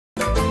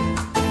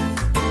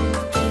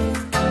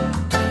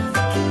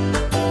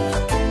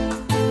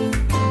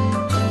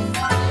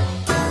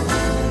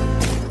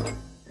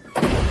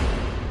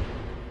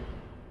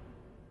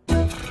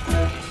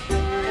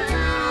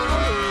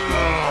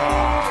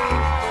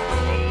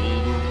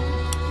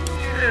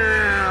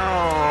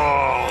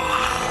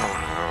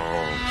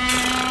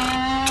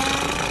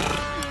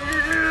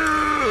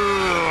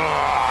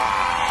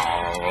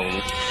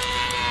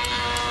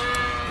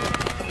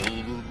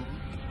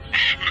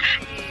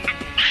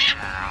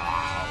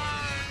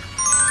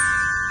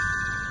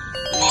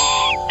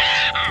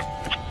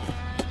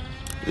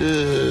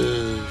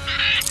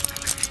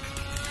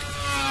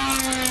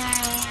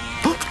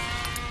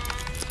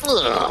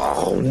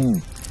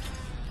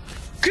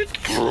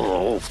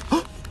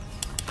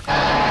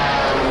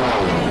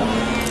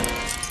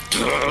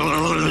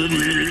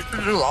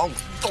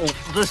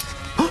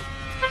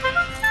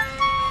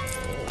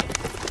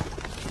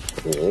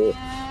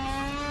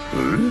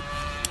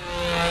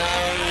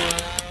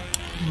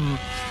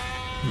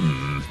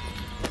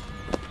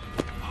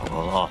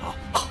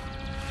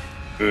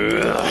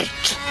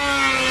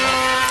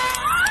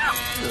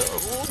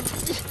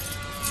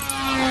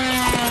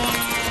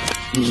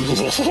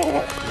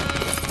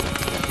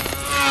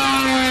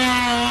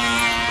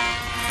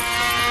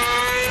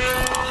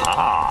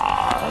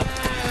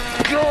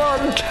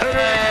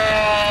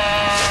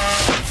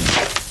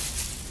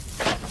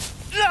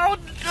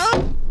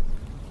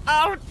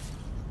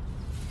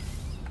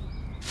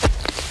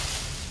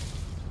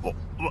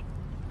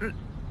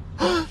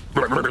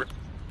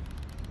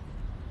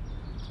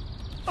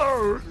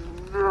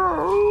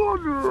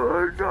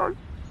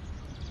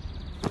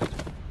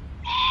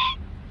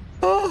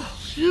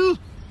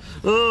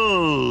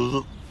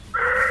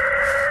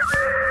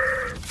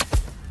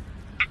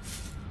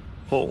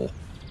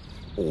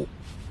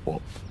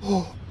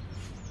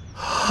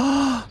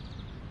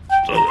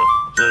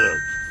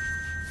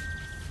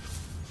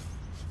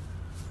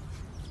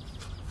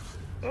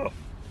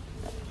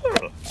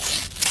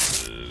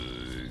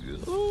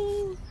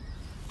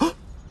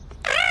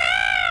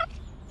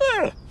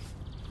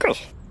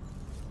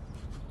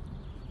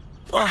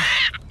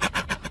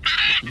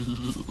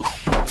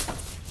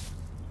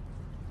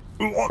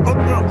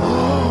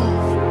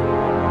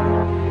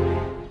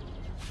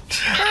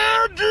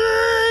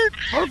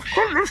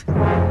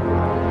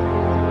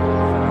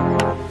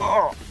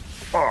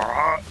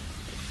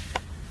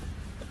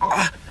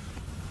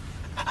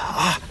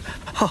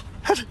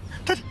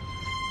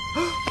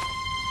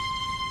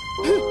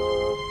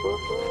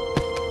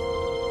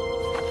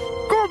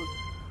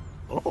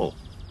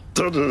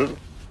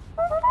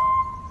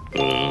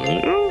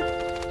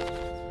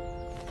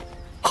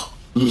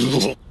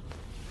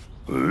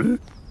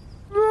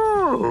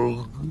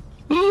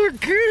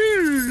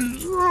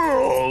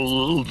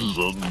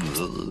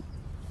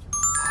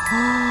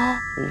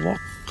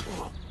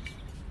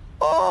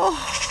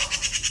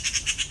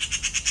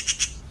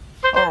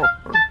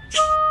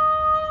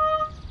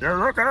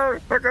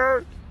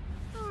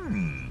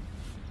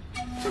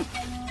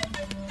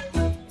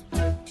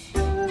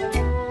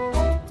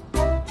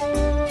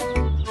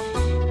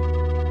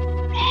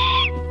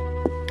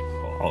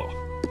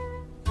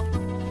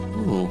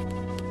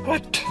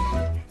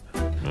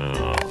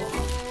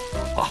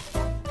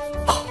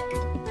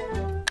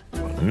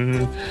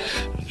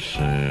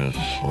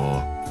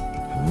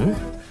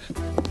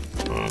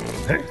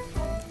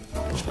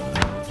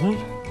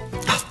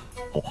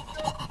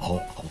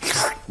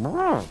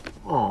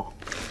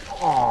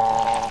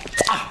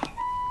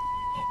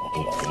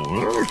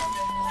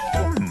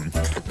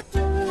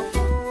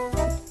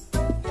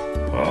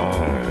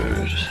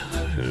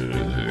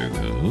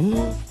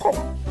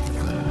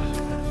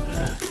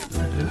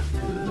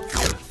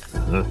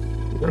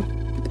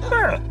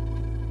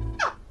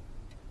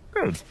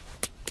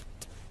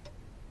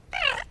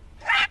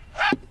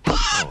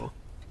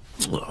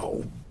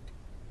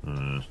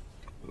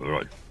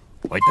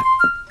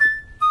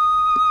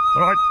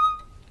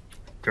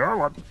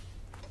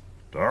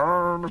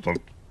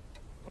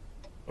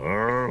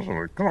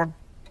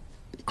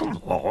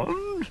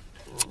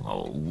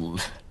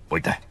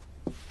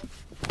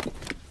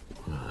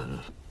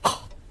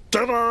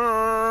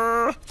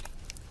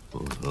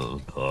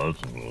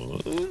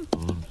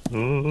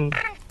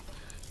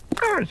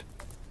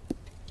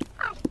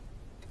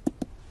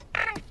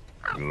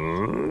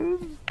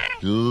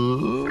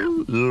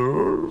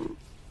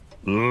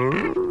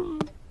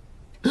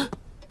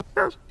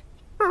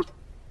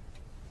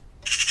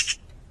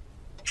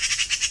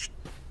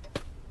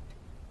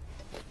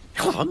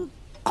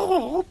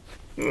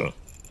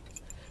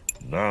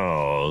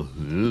Now,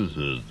 this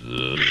is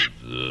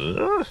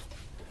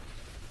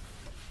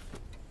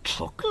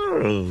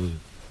soccer. And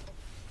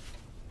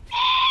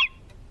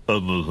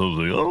there's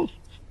something else.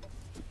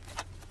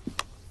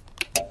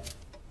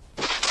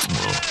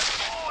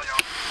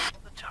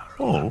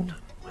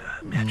 Where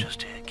Her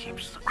Majesty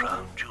keeps the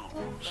crown jewels.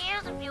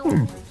 Here's a view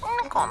from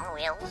the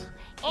Commonwealth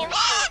and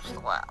across the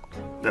world.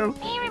 Do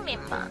you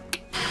remember?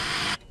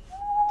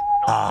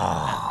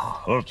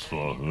 That's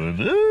what it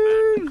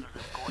is.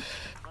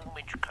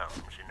 Plumage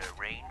comes in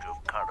a range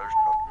of colors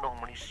not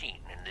normally seen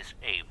in this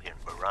avian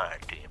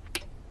variety.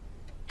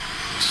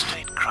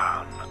 State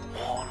crown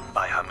worn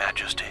by Her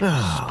Majesty.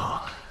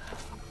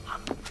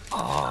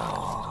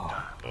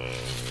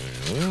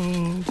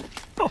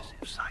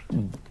 Sight.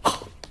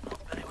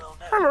 Very well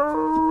known.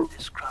 Hello.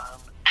 This crown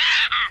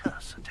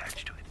curse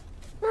attached to it.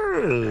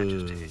 Her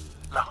Majesty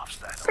laughs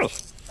that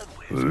off and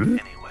wears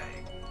it anyway.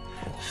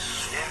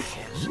 There it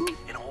is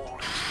in all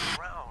its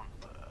brown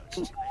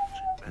birds.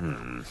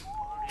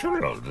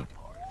 Child.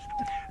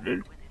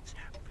 With its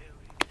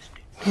very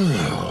distinct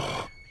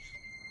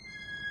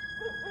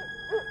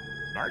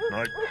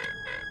night.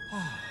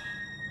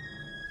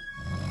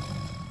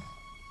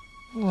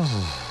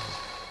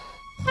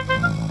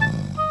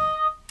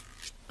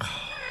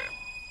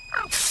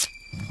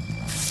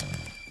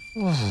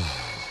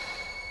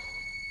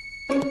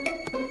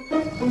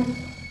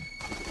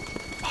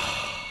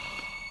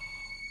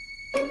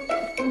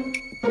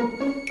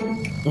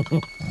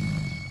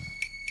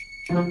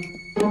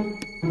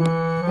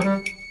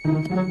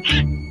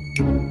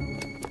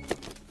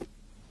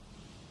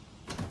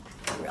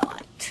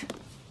 Right.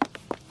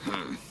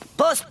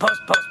 Puss, puss,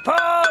 puss,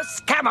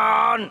 puss! Come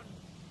on!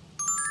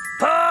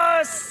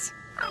 Puss!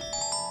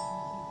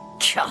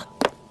 Cha.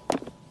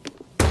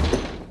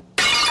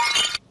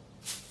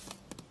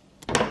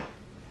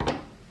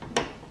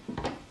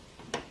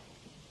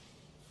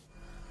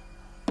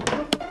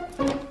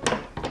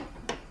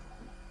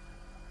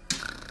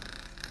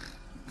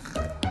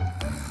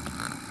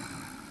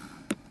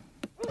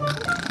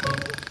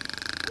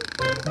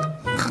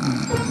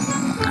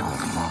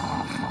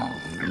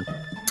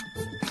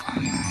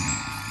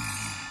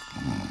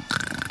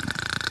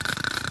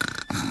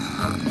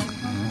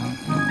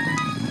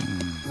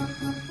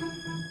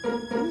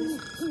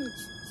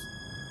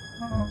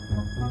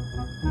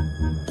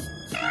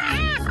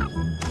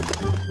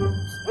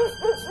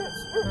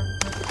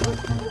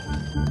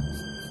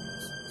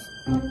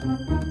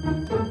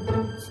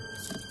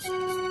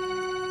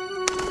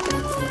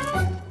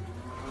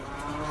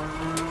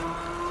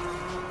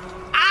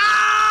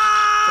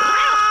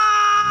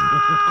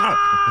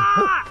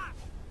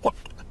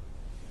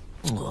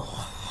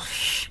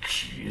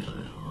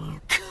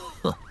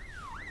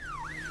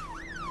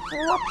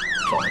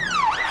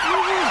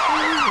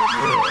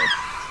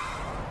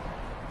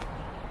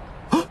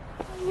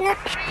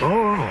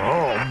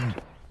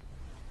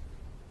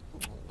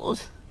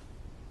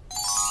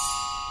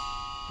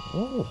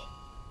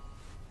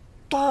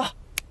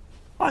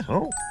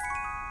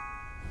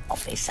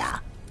 Officer.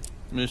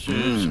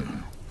 Mrs.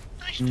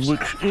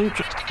 Which is...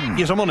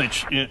 Yes, I'm on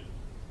it. Yeah.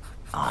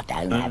 I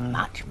don't have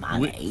much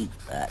money,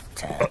 but,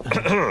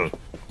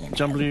 you know.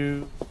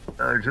 W...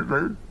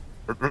 Actually,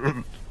 look what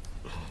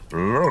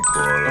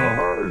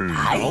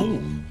Hey.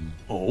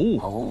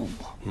 Oh.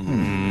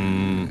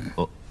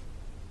 Oh.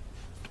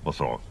 What's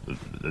wrong?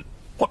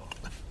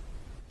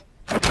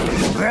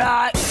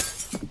 Right.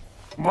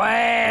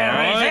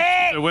 Where is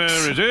it?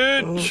 Where is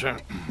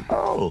it?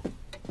 Oh.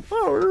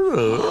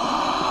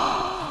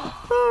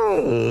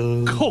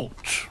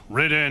 Caught.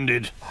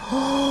 Red-handed.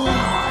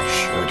 I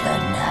should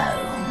have known.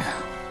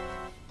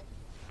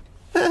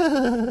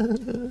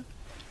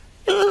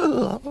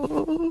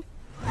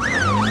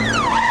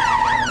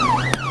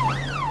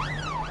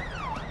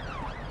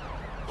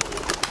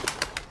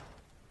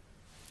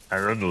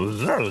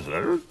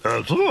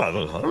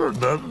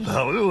 That's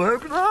how we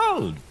work it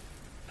out.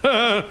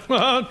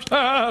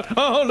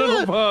 Oh,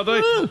 little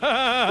party.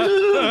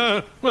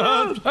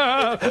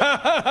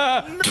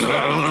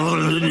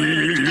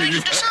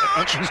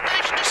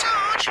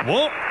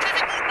 What?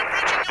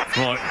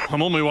 Right,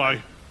 I'm on my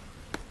way.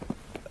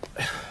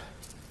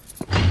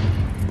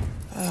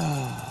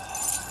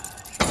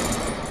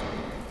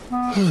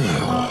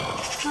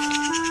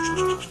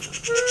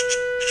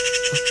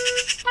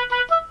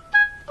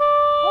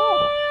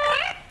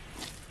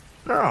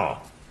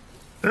 Now,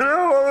 you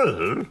know what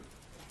this is?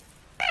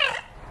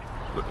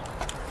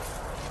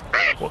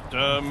 What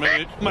a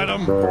minute,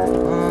 madam.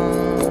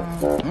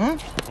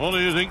 What do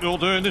you think you're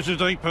doing? This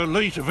is a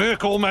police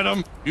vehicle,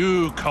 madam.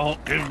 You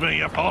can't give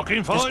me a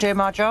parking fine. Just do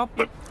my job.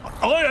 But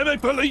I am a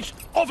police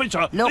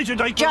officer. Look, This is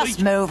a just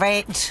police move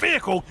it.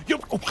 vehicle. You...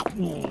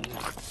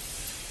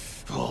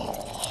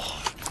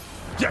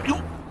 Yeah, you...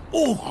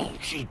 Oh,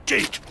 she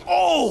did.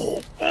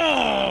 Oh.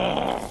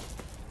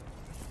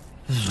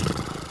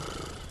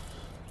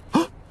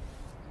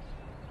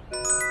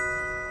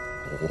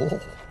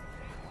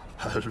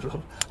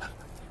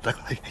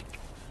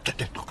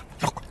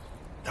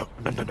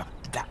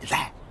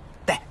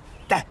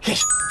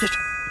 Yes.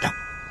 No.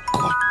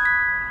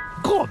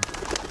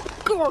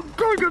 Go on,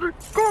 get it,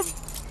 go on.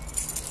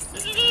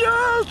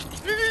 Yes.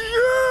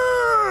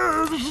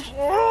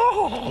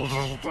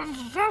 Oh,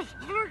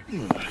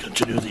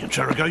 Continue the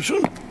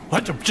interrogation.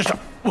 What the... Just...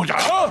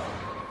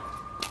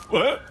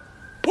 Where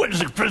does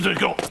the prisoner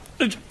go?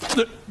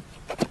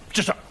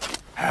 Just a...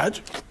 Had?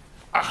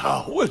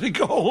 Where'd he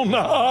go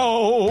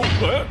now?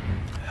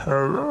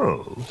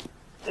 hello.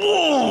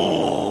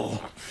 Oh!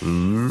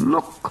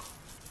 Look.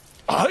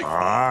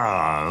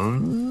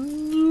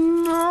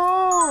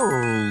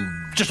 No.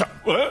 Just a...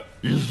 Where?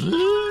 You see?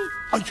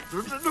 Look,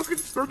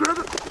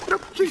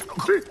 see.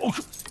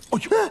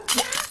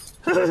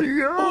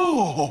 Yeah.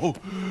 Oh!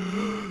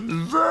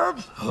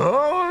 That's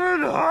how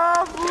it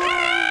happens.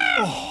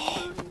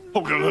 Oh,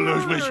 I'm gonna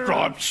lose my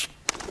stripes.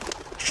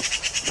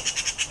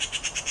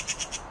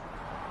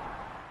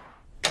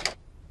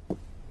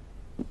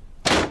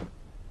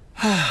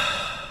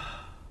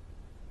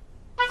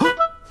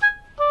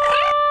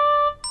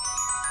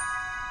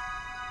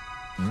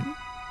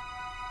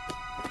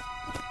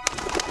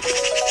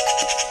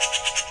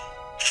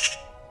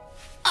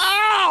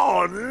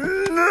 Oh,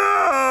 no.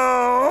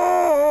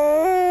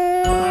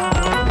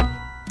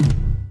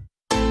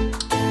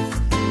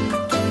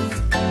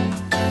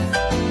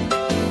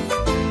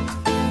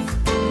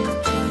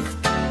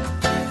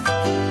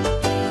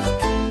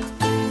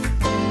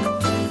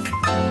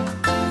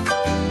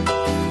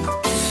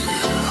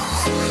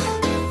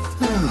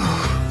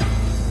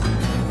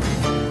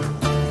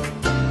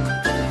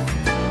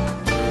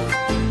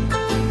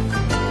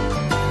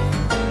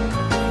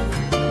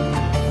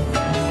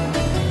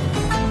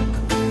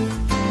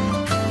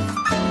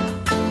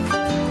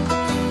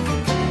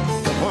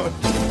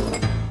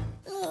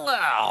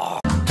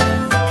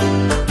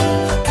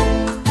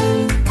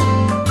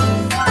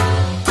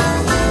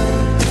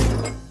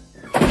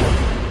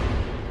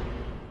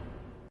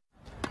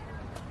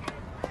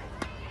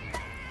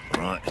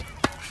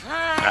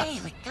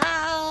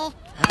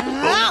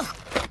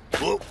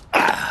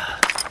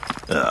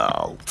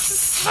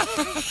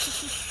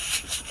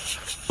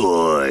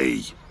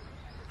 Oi.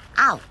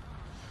 Oh,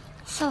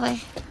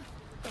 sorry.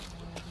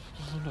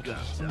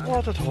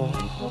 What at all?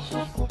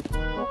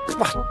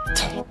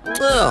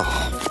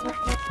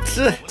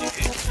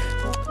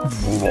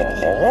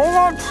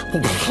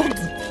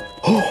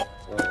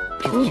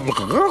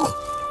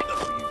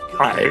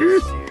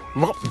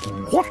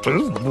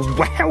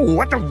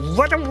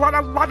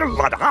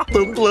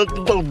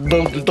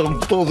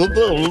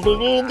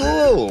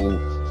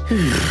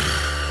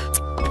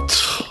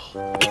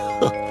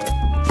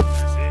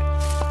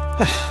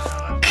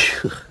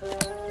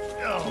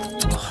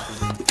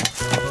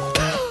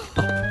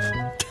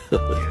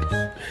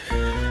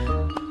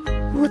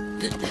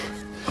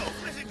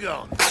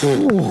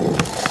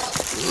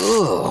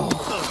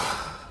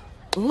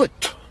 What?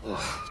 What?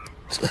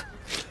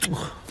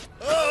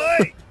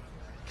 Oi!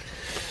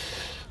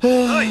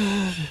 Oi!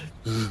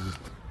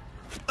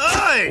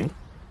 Oi!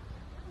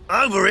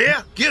 Over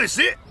here. Give us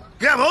it.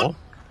 Come on.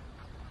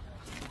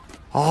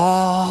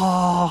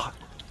 Ah.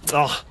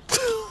 Ah.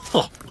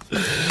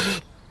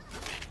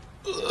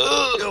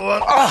 Go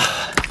on.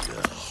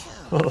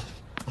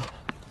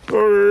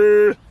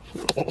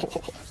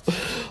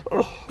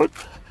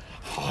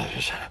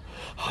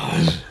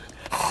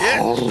 Yeah.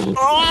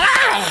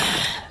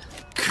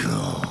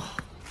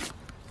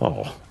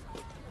 Oh.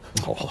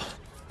 Oh.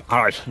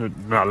 All right.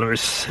 Now let me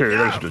see.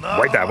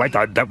 Wait there.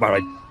 Don't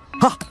worry.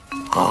 Ha.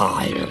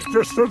 Ah.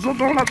 Yes.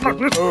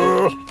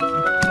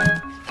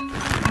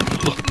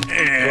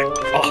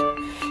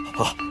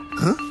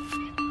 Huh?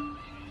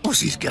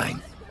 What's his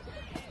game?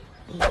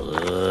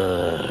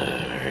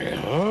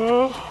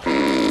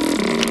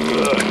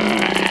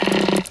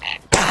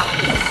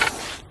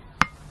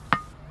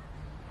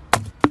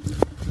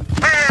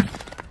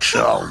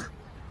 Tom.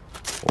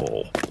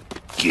 Oh.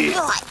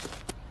 Get.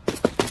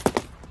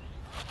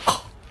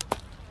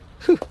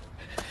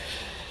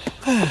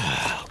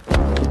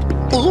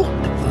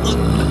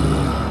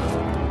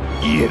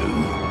 You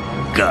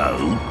go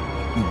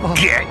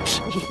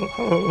get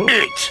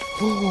it.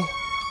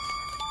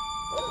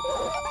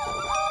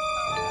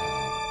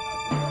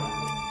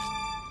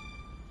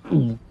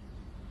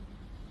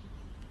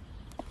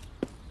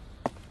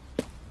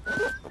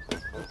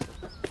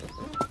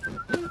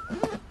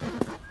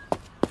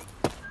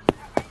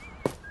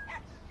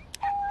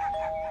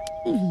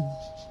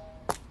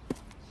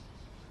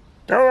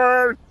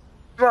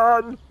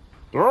 Run!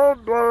 Run!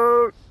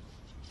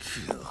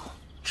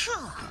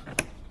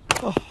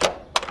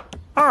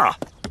 Ah,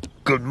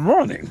 good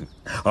morning.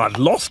 I've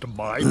lost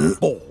my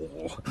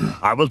ball.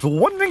 I was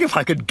wondering if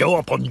I could go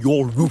up on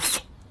your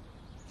roof.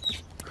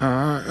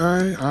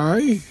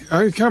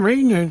 I come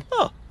in then.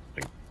 Ah,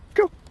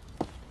 go.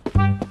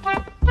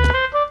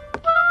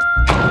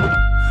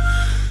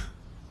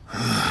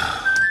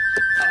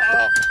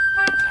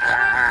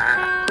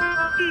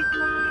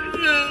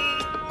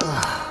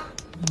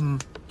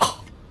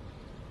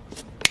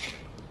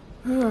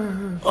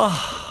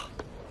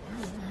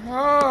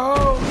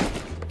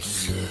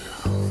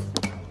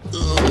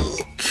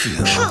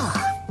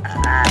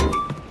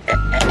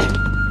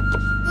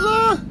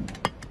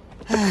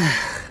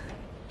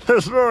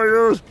 It's no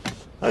use.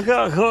 I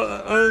can't.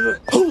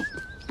 Oh.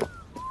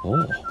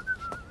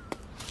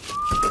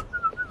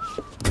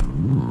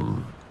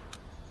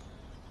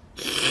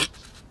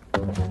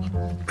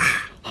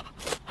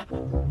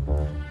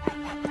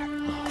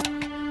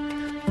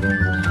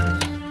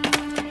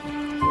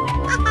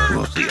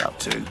 What's he up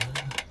to?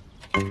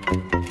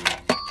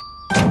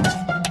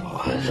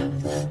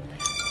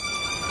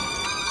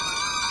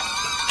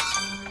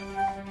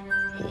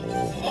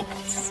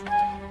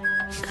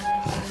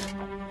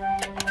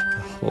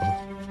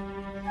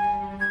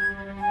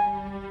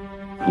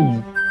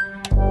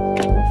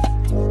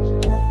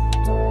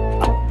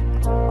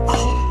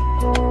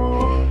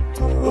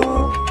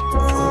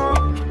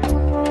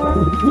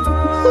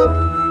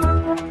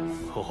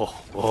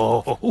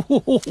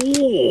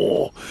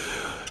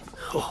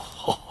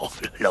 Oh,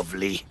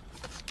 lovely.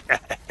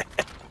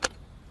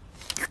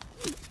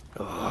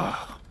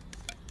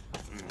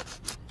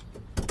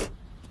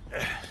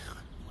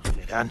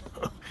 Done.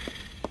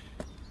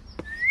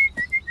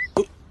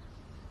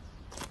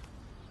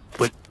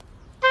 But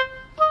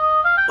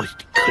I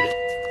couldn't.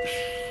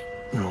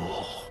 No.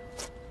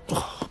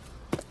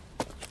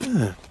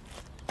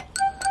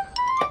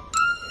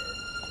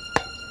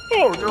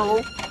 Oh no.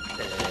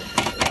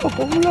 Oh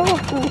no.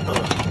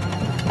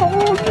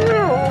 Oh no.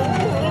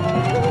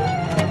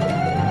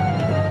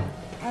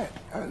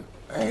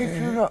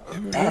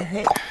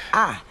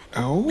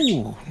 Oh,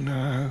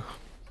 no.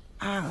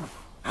 Oh.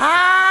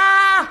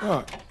 Ah!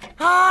 What?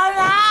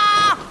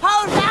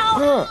 Oh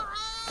no!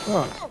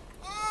 What?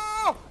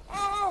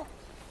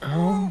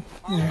 Oh,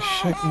 you're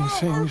shaking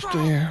things,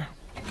 dear.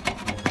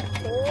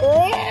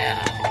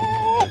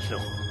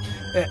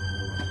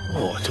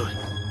 Oh, sorry.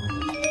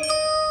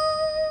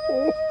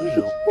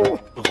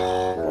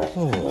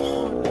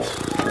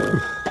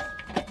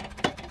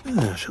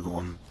 That's a good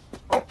one.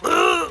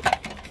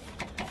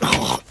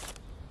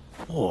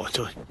 Oh,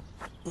 sorry.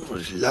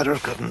 This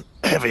ladder's gotten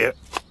heavier.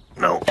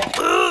 No.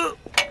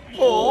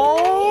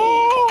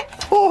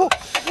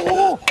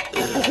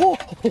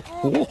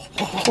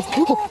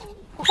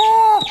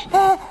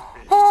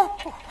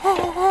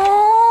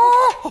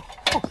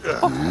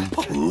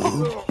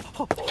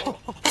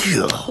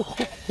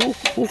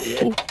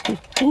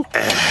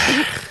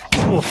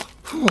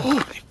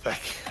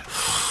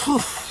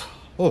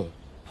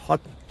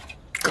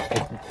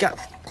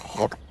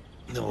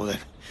 No, then.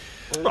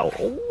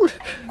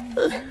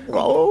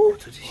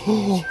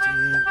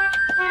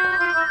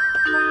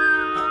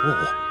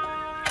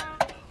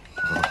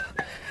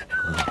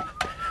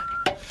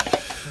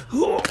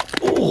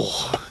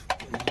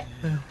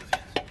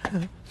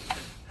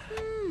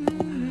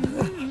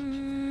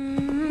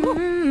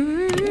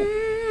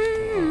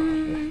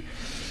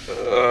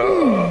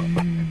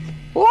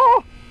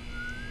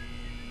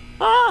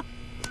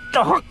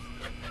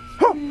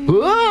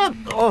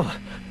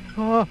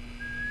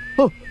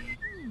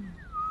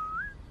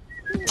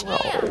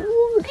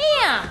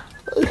 Yeah.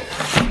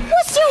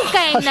 What's your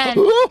game then?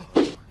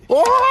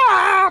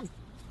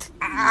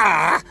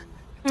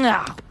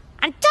 No.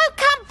 And don't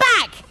come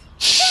back!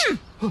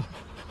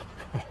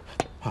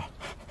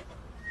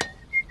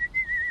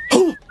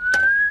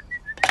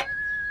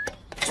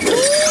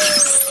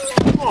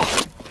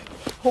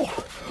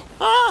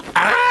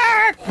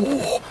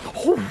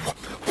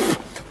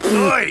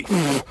 Oi!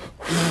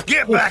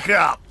 Get back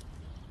up!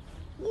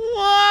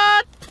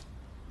 What?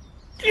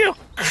 You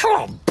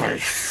can't be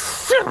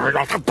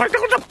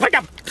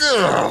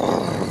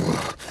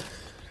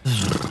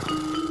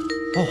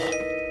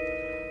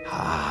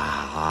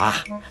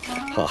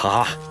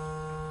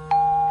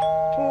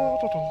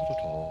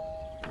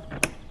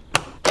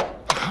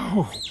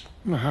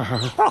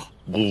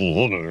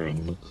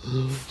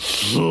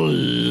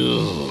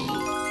serious.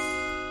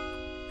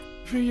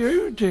 For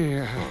you,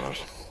 dear.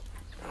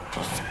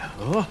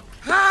 What?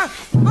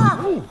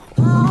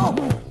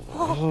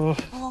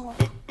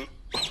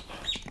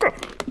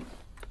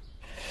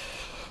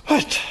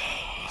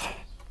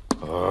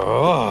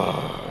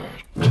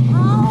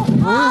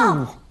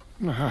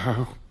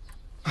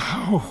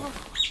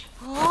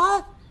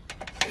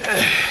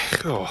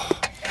 No.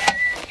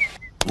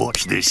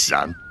 Watch this,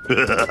 son.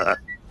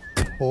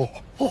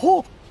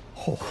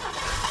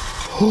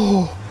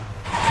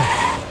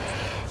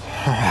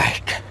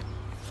 Right.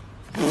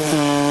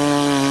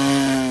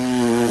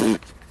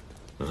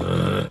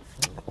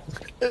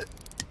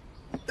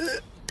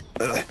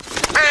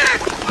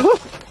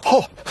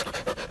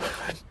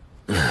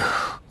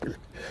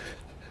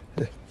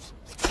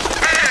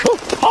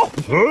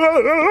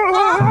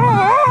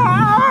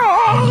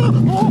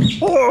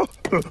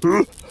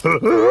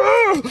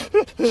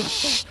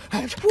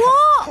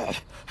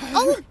 What?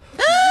 Oh!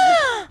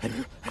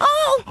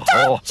 Oh,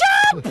 don't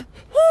jump!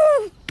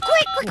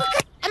 Quick, quick,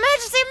 quick!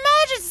 Emergency,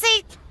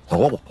 emergency!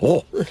 Oh.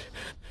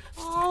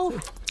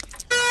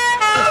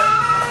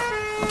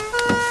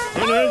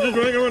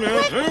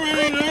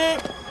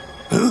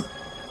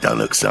 Don't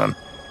look, son.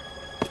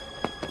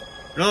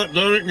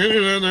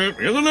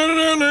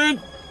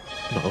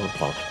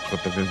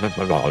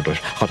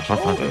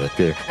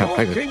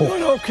 Keep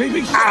going up, keep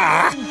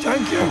extending.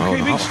 Thank you,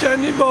 keep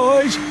extending,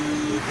 boys.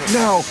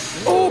 Now,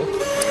 up,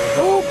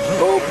 up,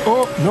 up,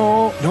 up.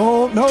 No,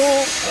 no, no.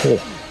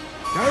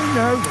 Down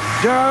now,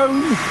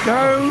 down,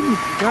 down,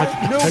 down.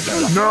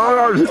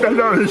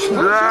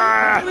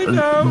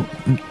 No.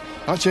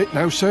 That's it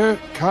now, sir.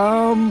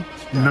 Calm.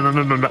 No.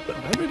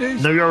 There it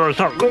is. No, you're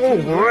not. Go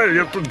away.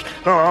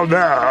 Oh, no.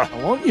 I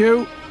want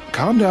you.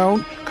 Calm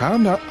down,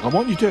 calm down. I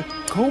want you to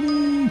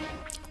come.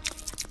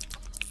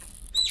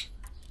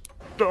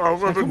 Now,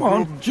 come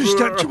on, just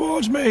step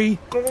towards me.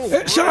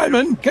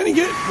 Simon, can you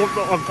get...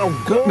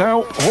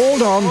 Now,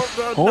 hold on.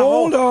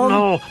 Hold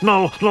on.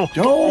 No. Don't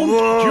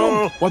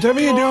jump. Whatever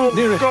you do,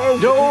 near it.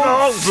 Don't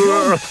jump.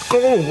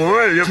 Go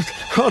away.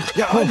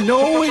 Yeah, I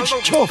know it's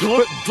tough,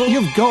 but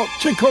you've got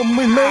to come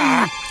with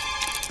me.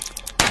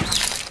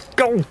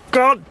 Go,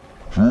 God.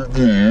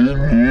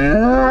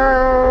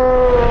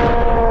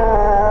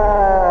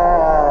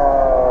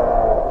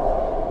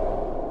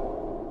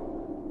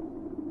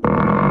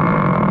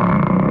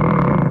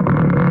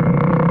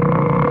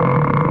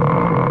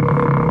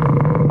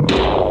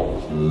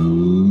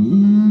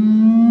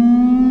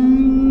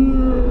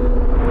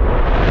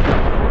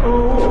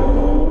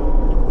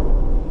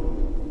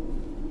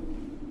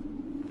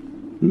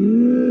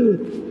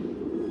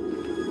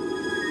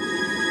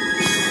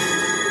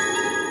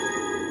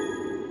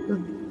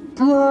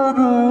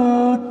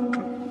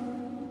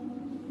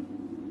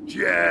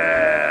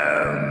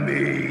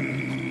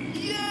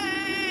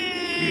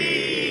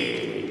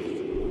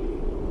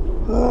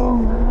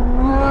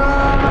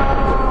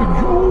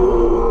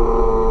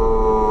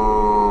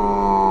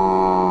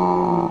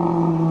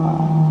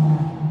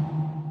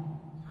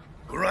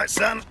 Right,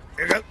 son.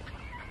 Here you go.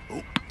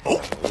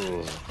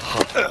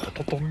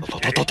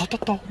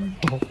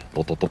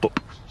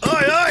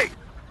 Oi!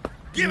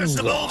 Give us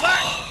the ball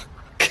back!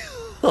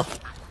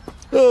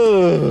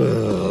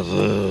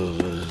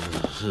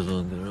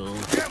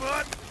 Come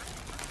on!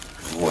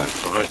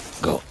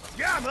 Go.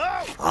 Come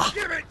on!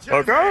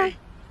 Okay.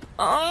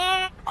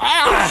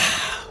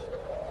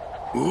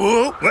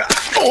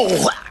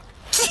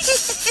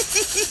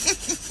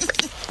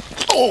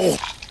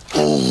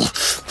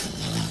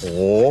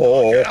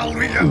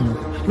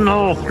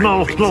 No,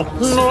 no, no,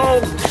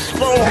 no,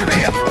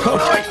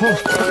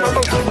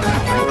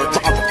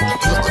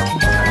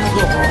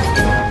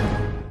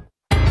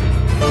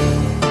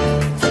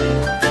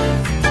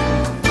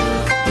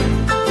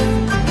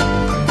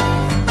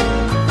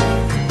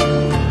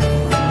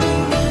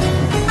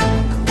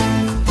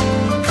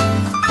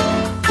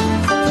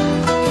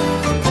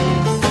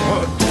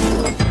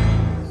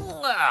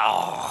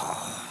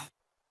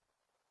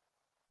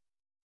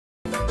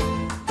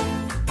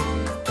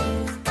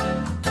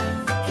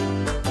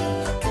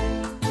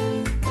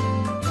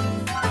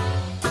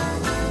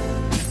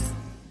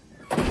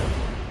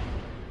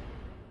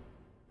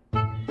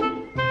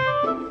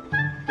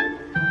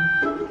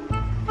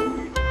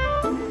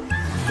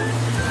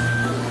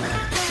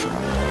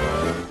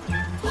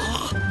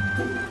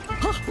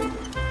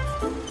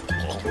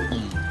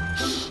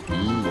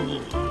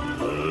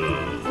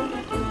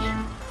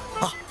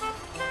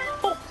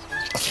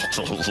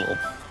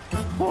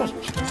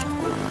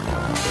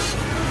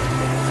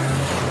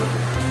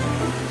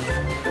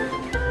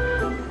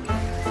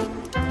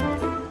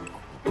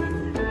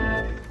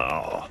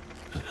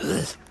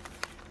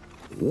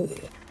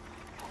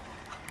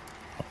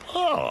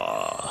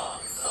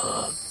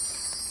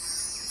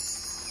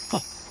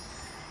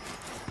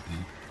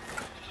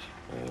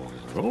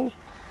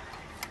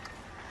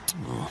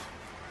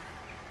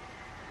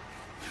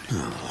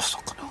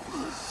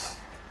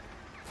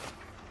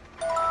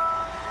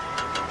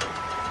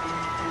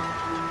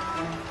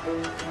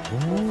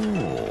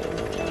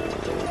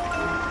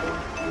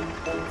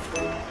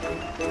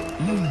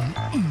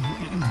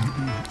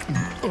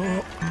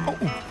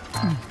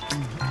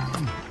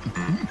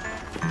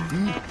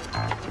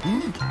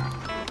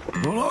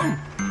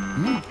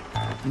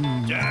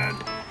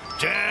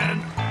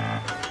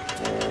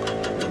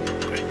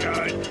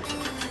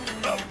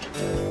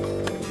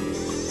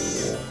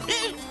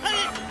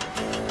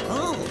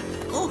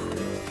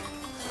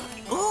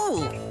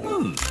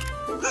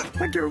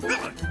 Thank you.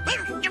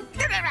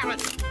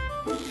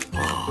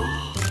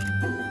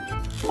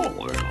 Oh,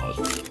 very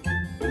nice.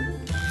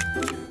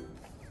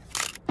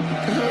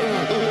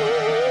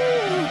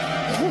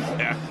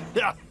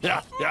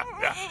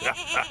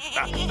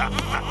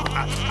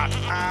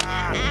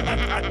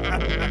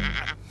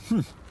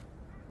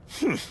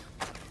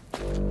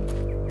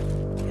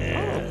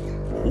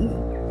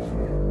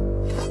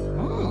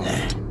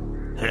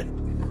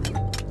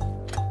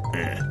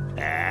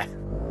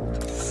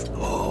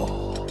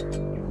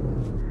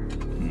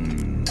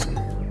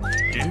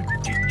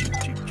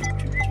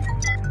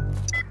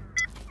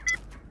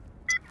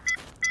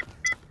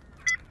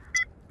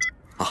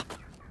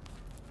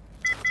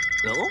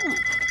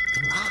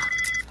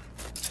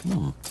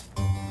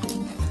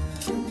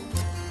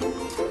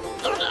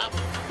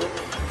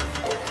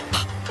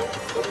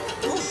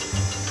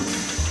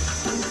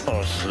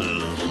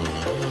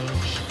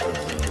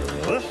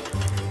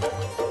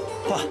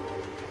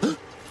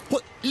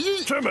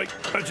 Timmy,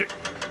 magic,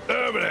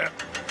 over there.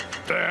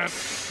 There.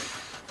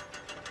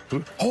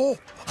 Oh,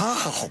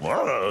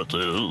 well,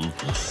 dude.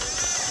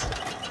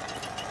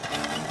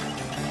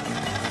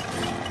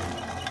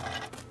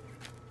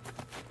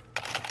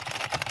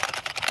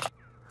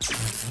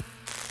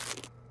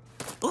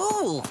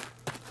 Ooh.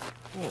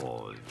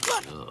 Oh,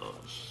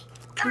 yes.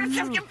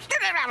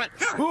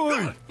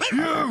 Oi,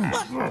 you!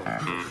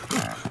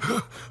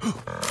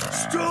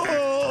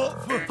 Stop!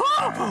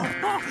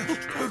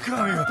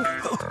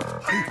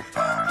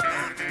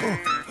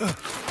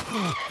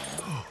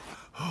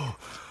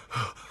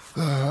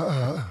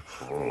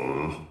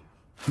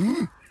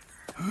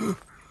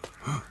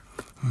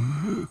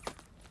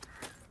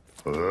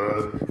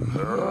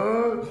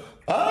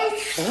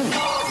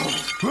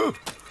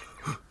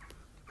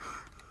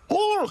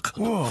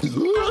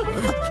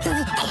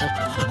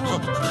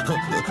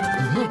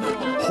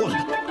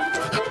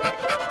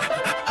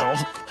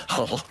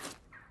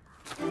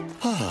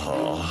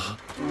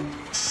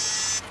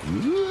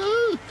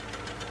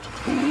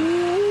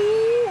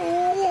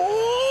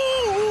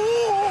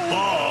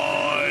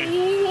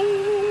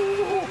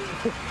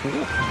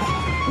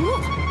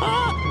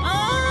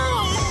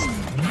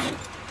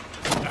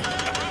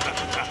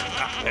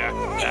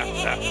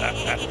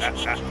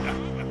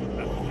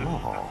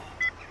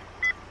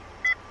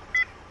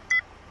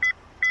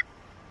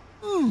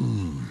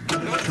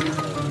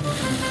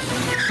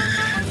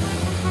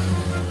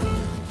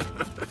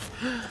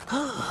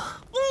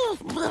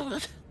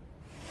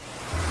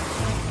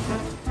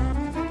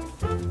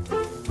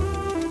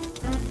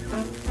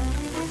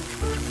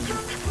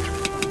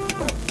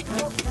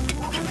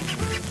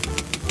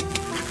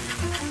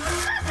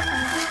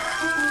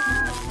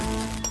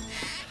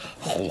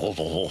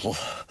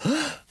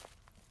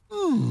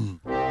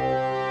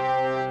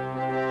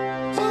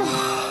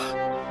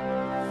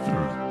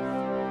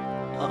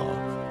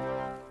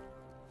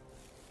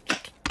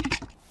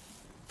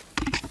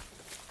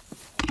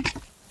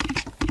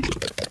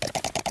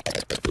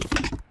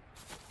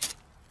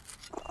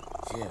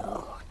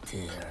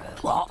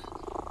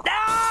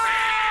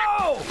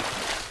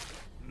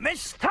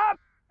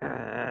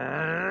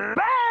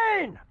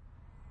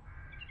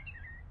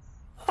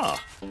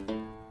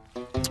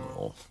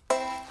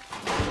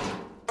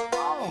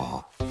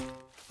 Oh.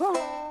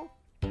 Hello.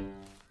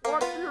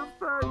 What do you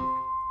think?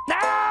 No!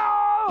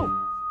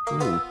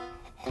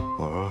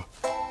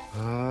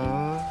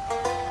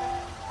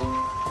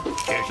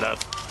 Cheers,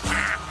 love.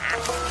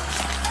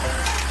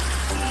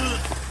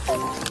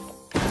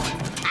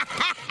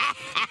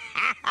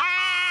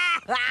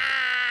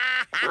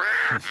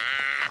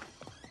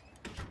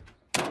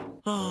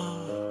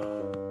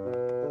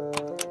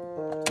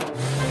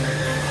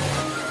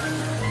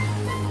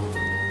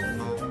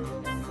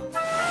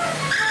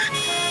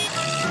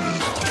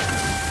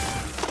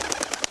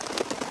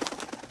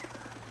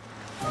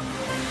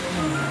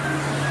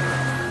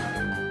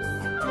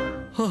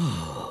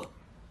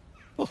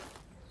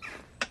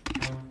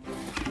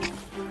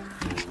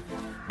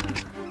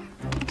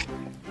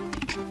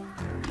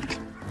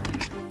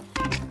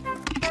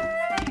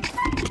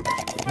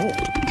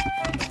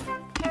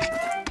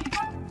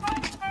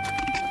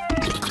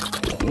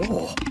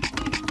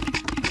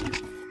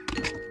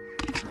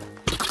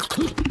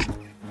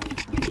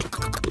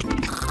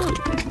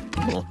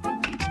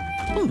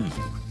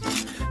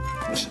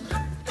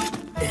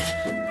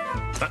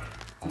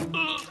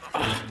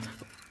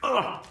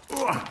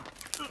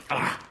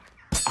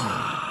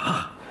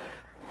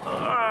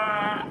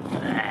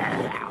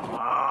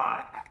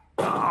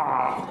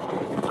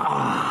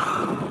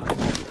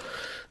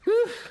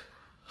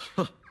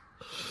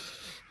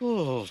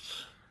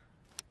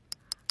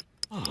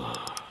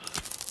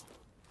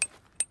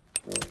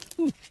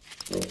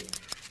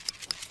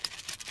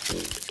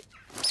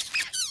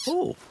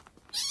 Oh.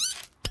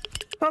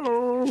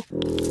 Hello.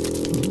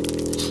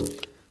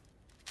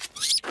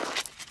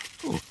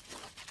 Oh.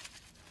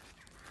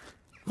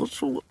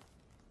 What's wrong?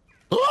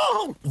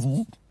 Oh.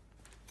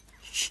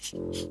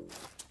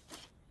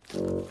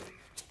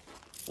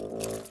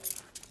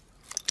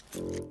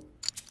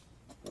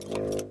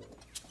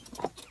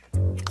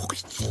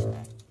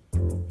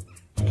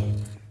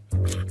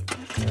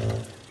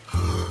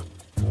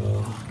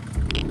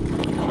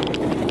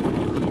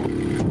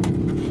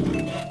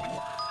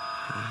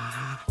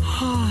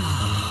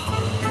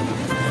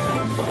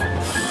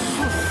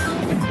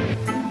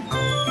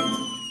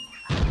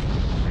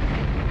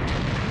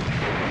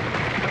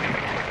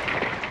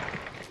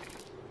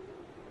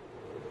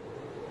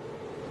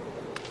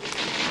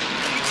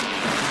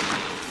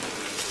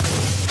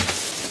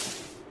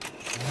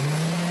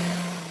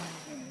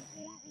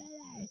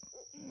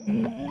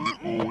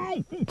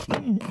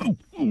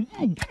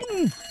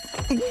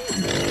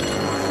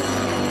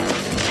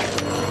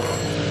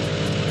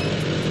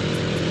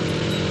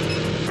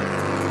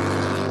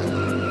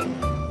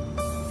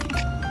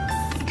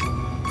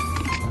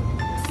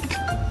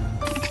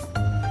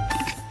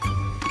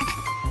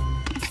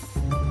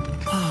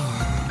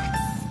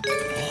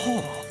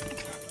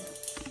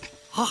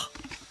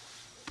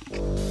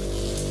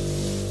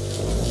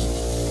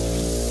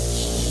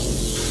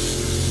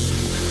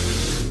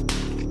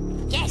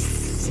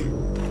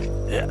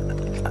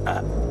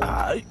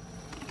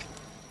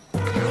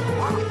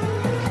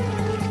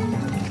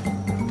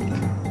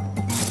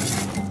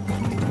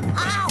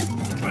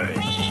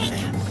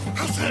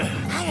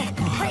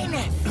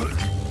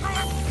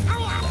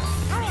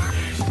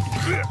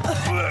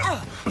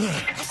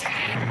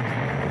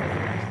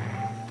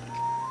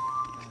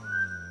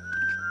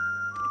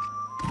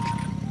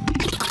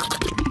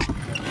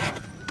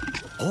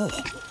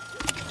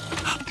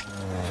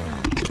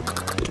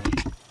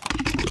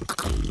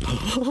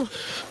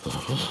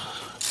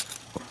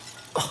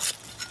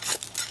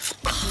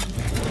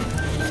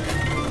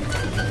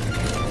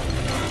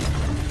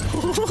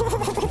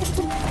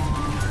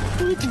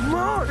 It's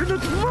mine!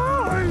 It's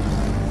mine!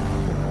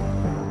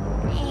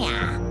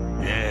 Yeah.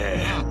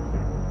 Yeah.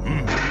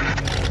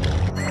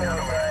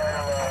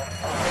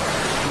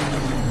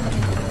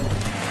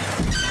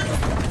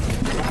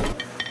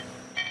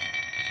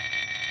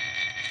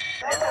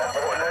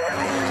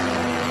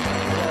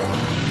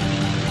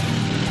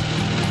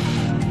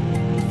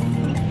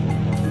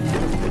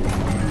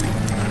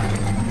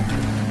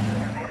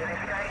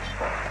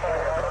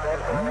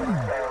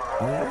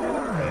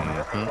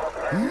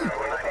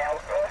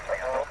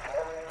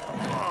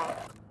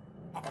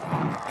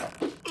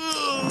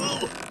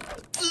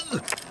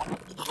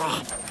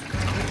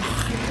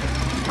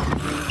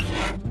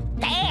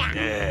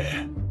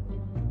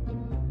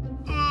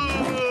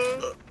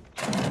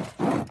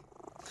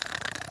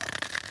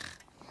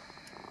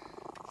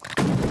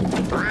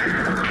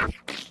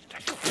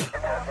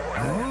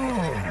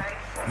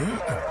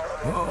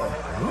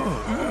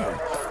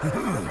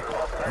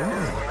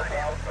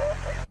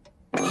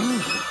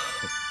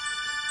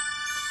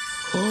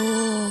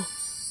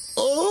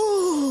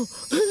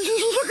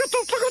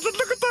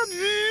 Look at that!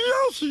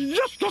 Yes!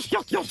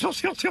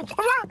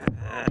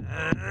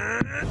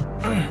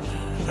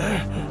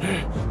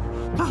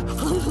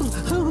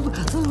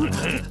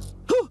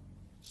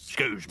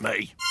 Excuse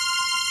me.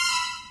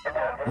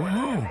 Oh,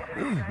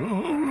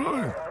 all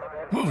right.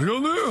 Oh,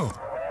 you're there.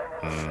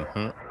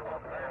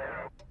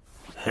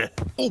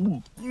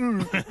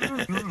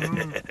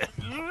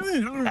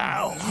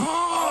 Ow.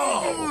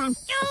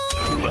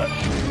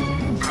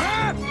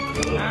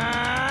 Take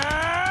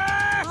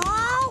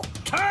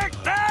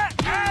that!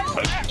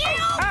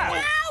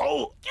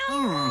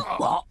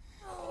 What?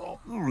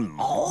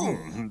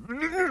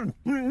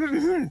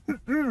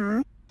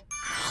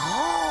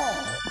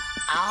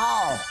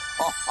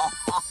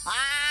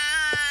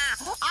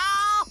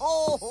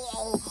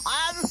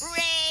 I'm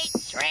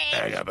rich.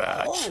 Hang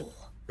about.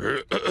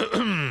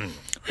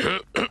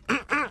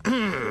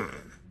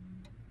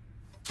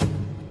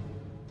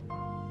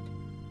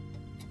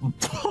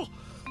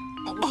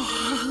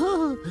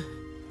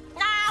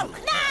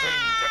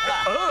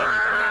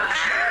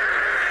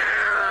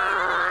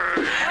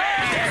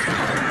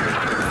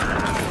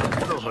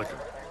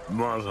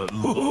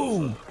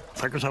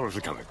 Second hours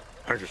are coming.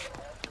 Thank you.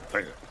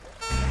 Thank you.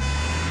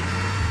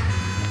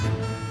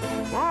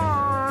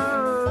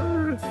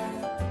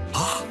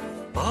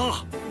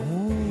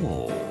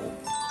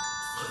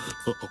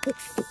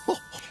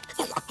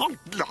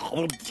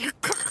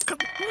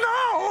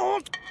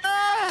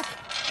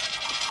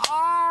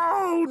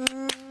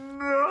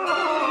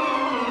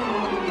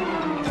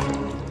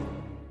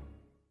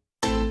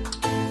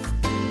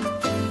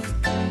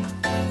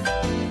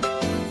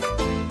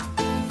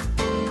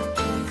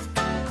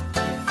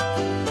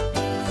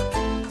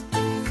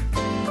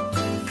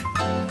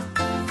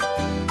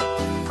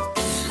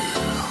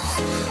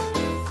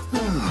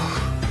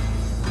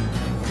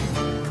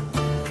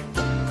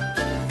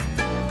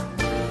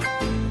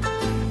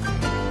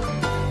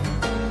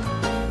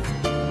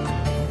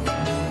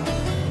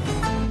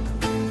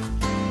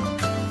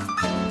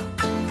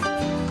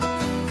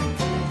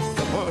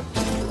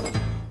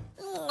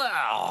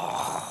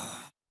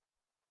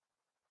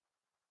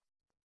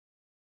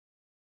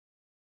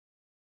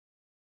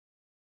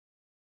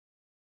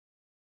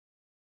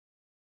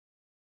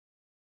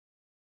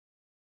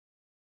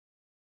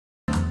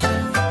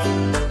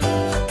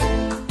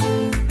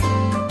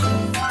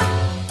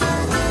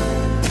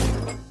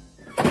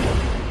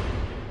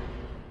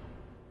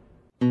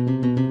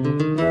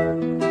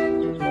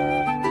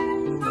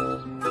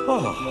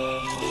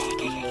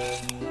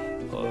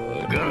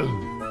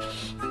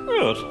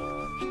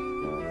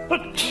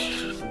 What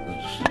is?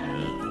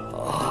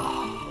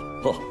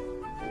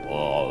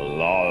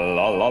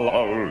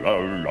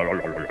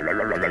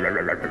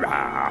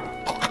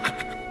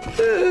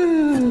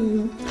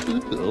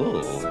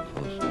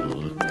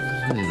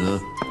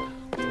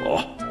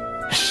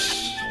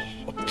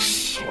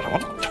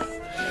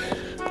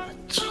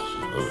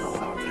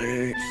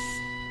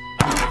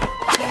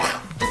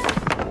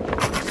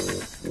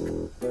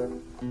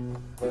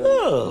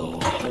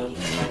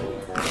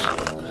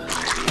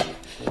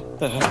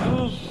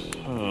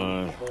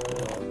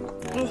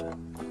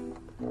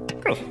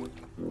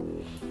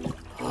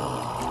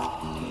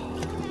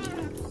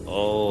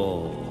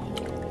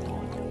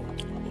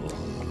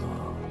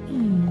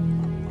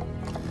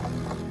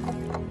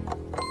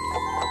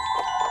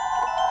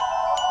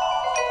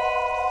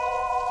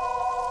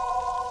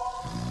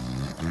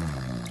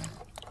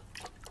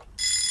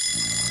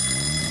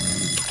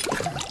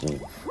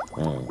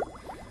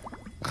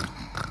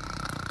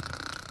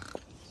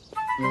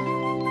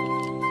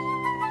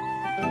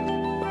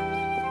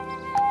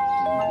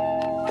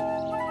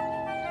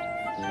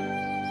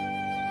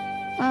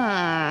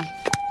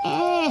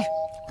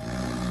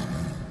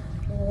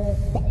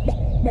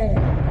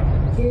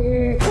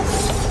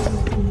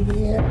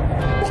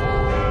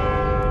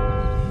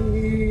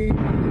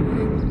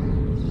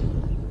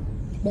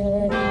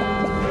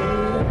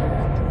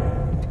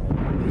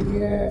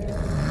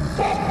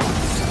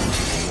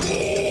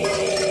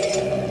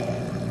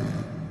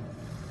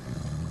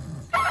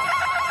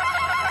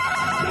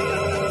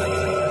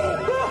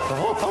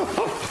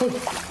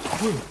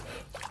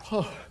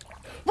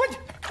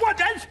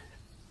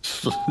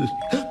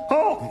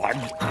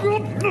 Oh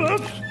my goodness!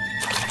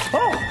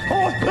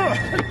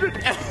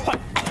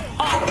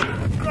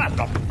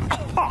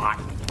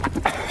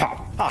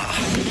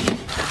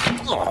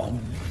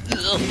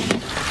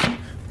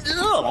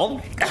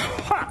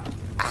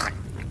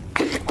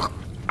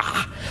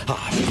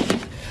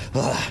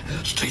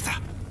 Straighter.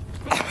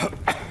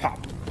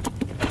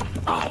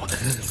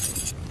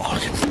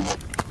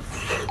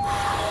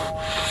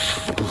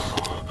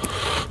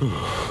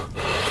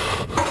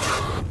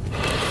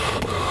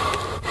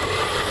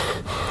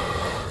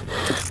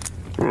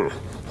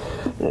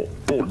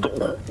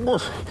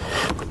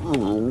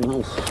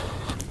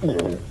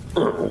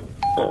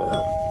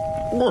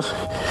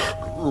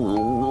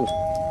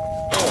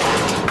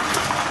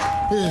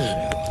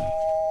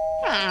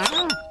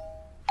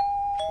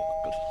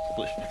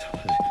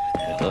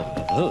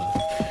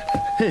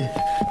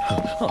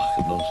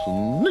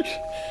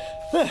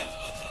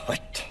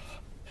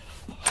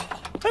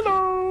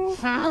 Hello.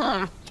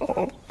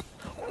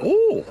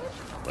 Oh,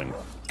 thank you.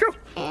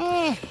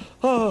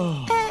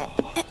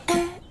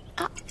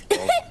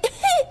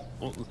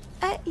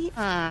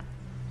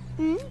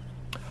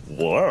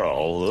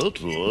 Well,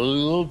 that's what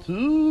I'll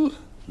do.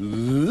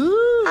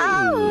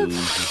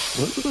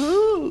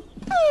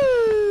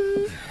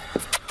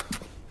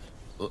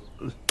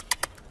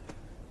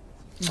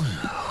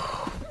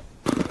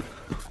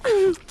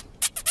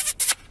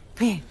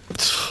 Okay.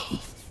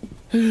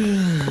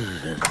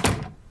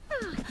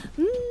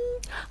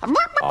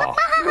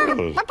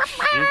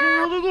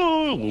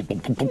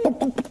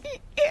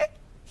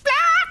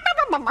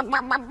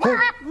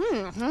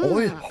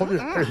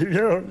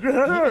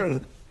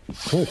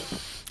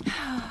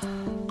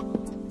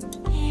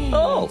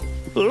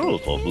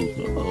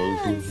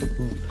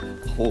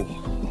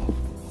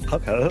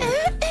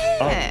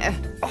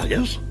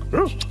 Yes.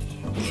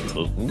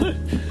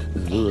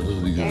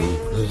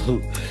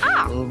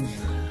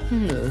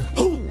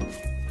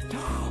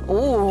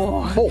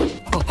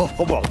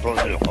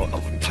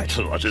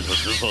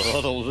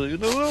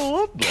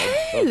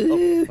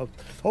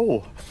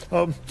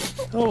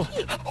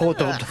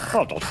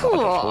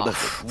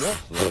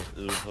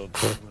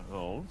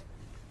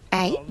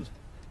 Hey?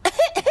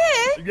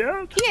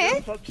 Yeah. Yeah.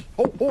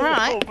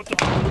 Right.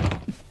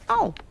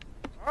 Oh.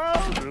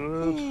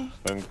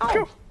 Thank Oh.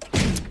 you.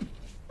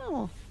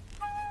 Oh.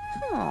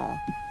 Oh.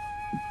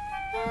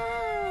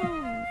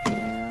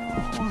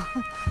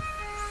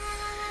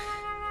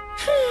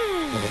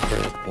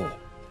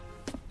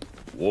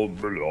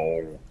 Won't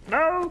belong.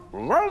 No,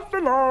 won't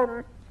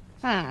belong.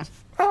 Hmm.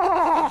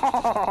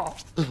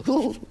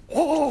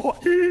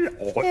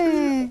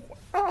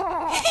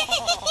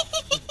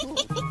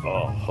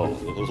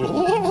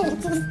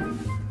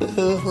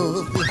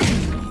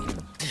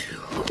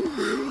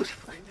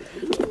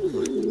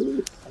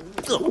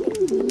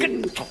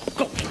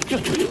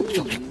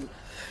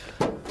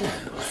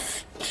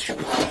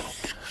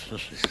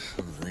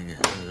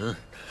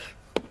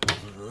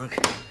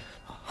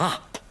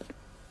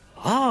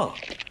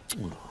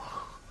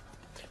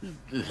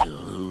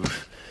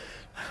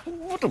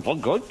 What have I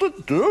got to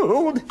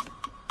do?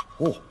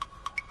 Oh.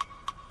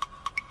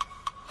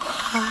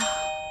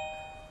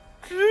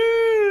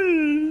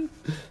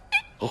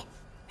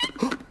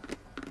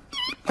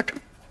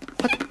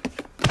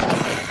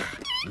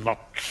 Not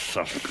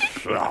so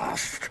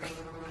fast.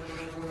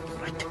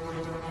 Right.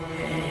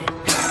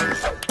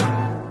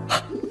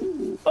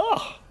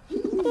 Ah,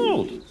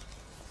 good.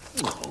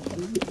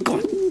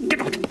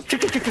 Get out.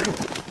 Check. Oh.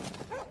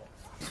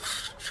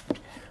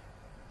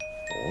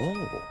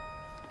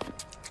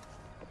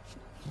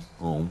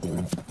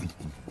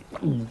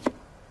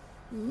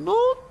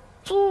 Not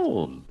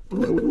all.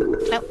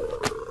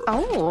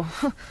 Oh.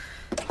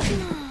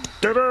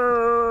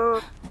 Ta-da!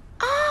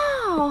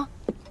 Oh.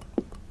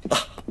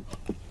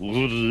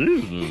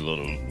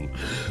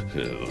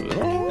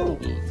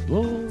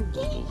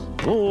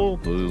 Oh.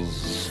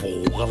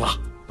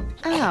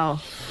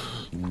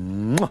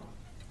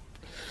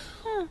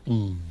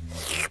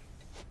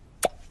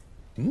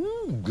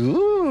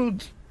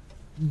 Good.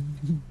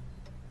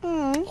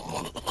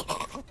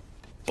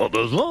 But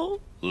there's more.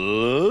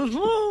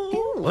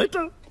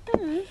 Later.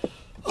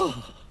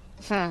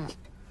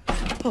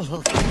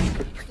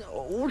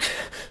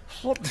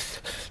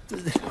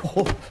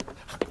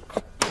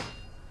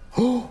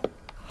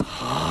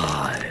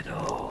 I know. I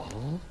know.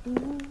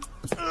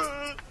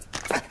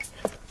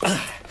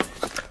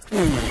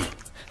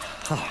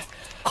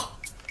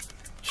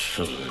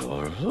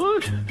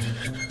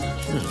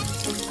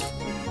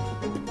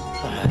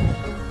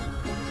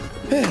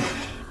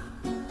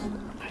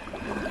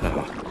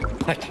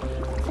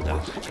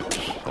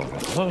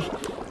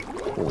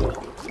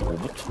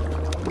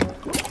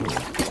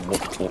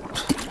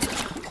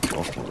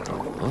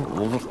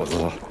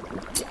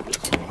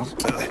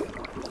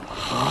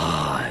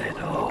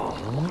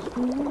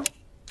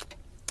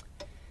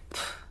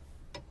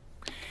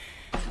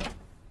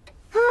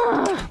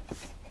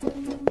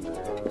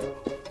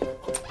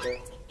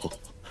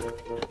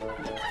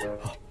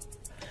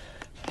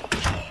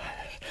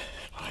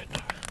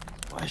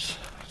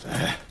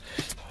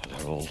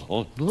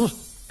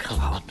 Come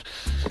on.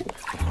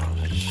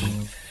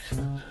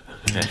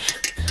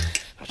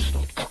 That's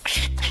not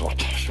cook's plot.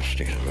 Just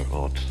take a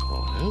remote.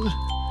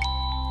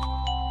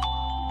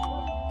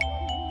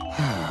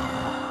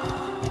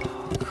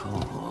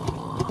 Come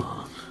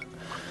on.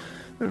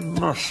 It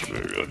must be a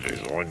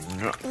design.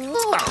 Yeah.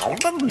 What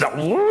did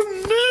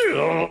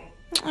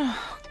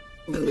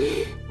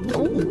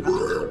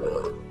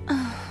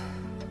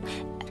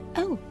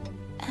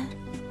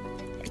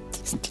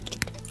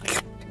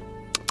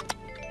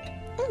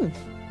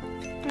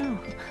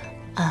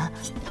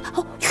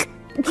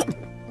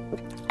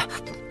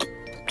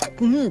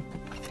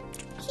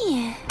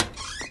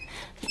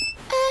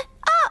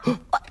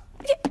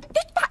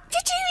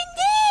you in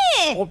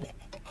there?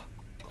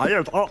 I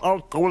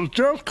was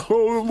just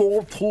calling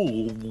more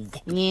tools.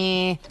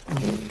 Yeah.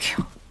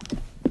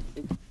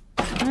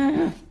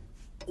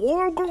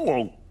 Oh, go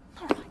on.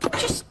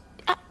 Just.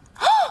 Oh.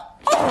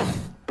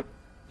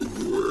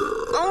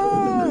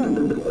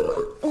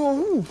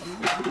 Oh.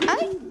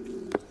 Hey.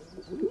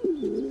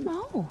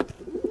 Oh.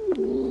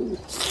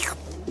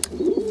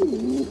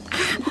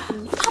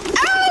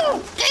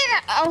 Oh!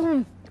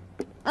 Oh!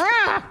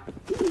 Ah!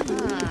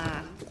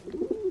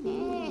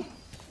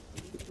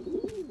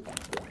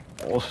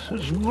 Oh,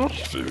 this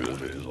must be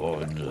really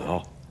on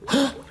now.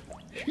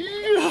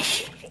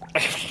 Yes!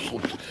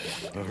 Excellent.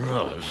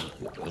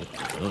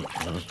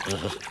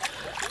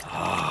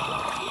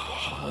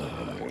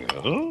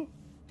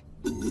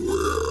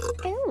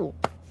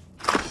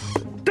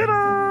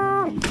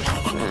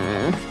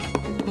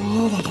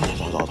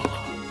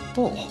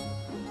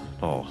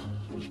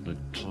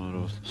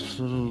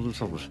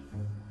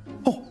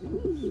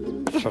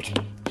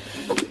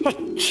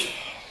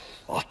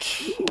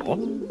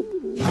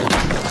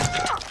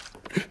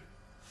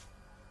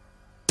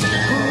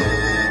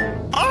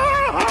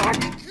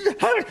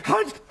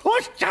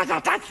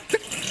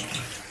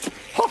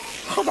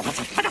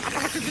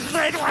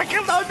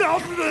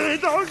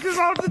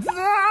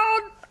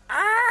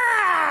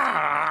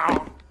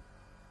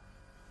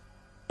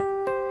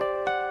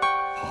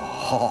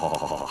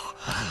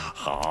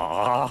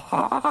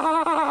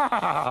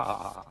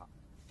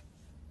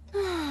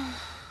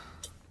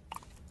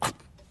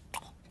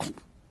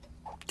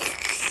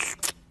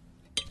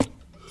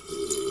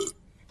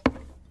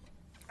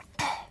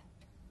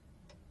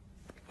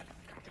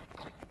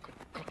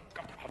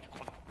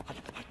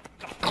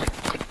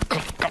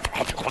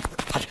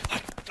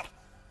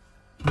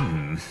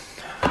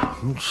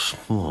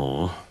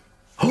 Small.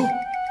 Oh,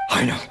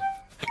 I know.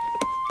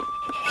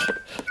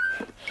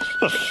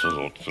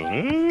 That's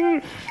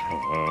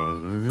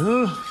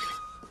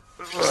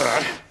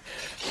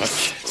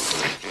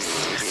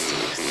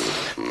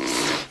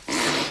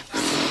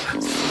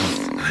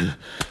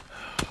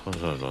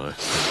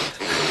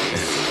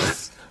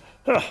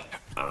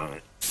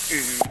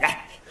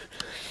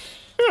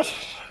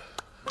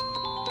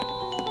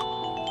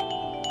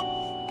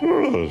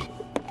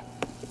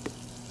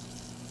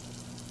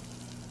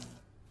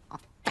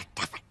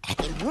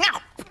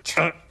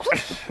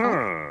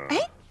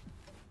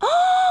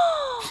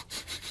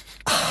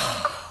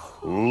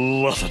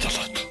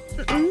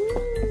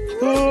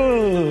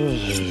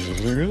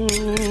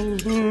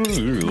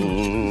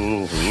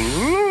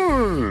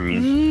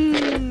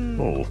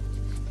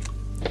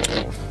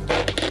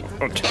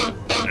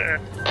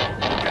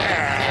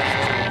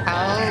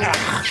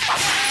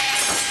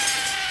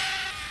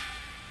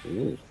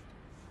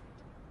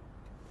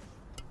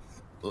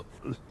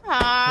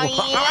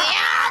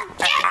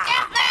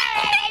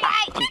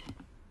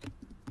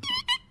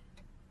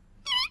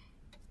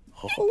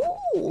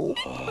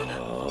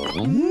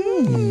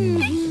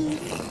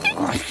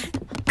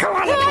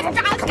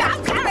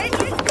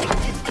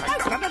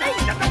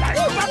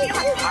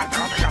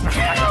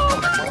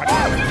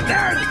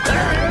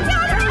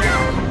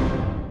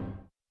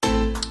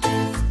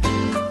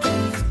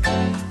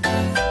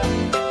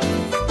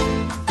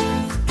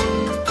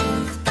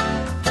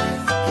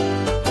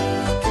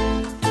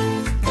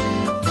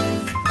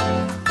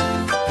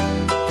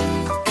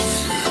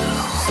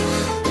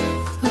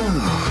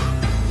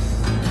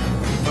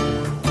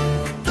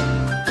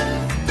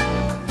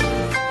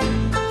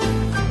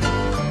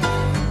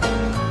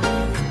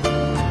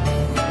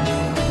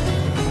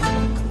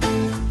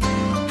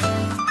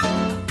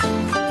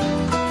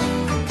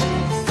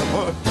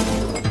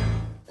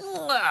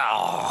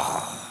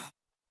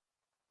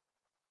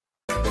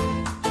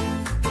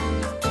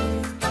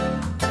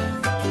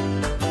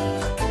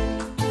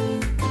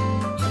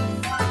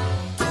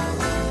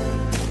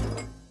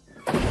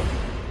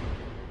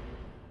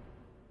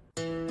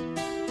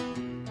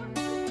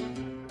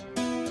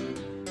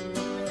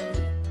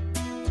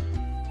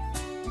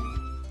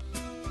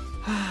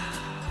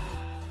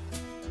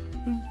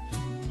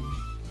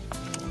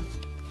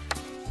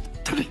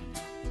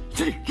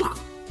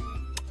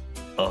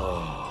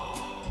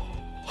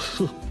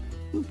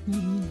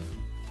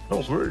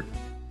me.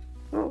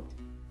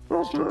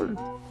 That's me.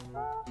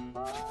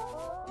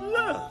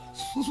 Yes.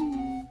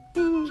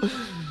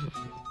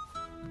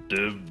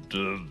 Dim,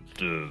 dim,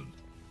 dim.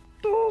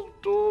 Dum,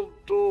 dum,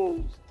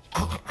 dum.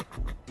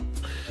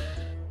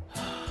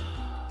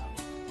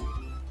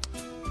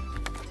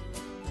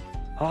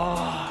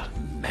 Ah,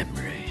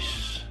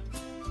 memories.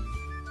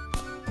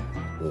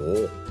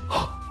 Oh,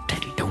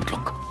 Teddy, don't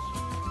look.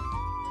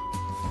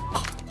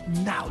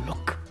 Now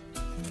look.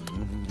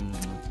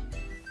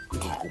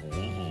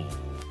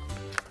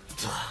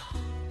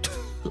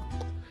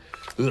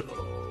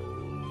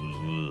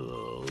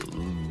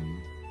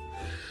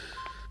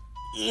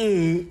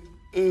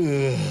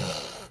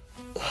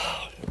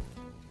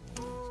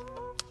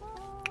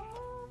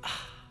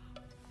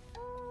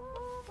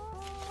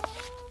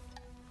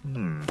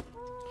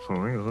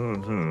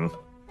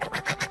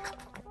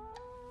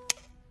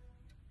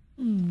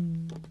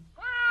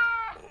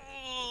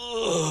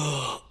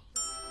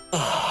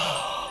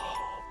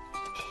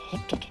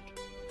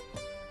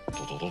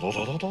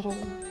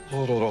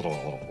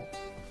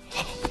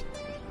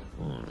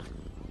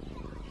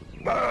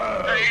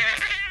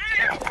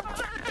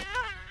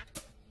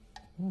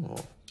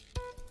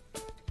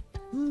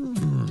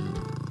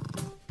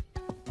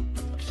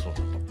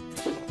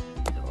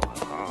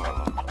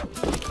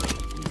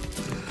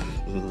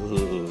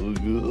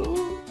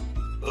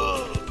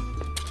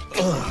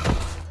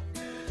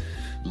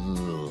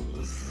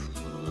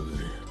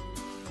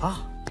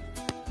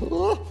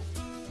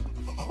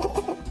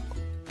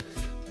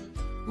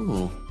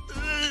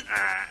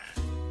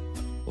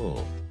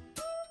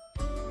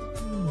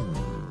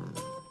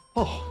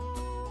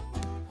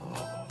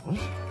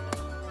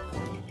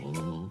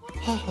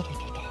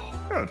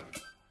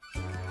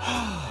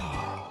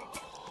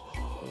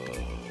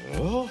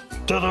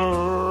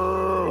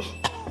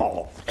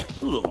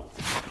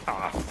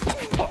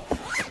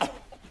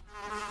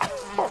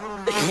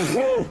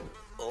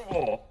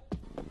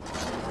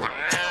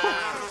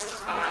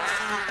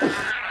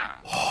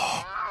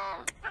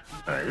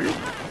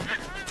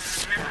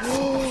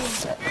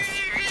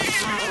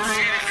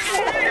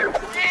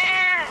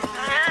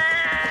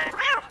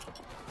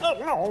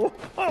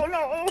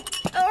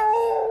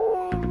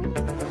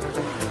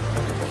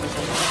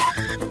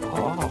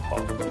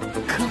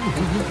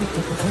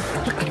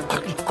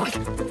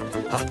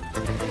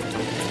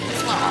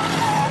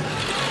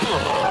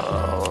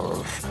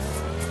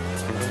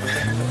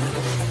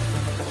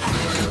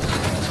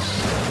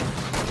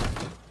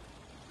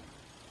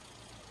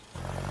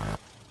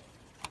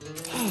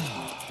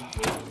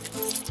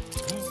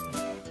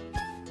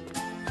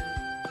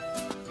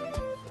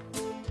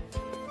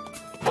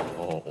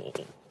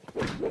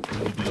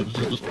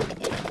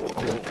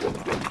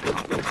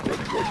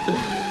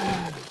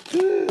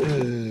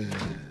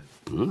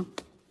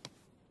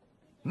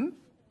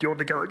 Do you want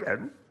to go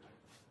again?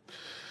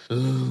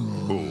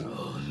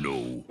 Oh,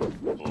 no.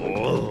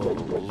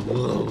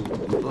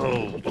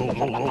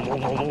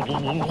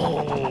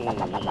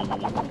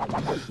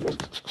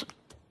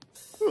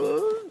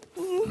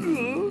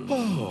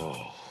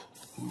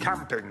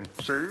 Camping,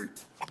 see?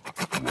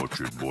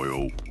 Watch it,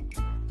 boyo.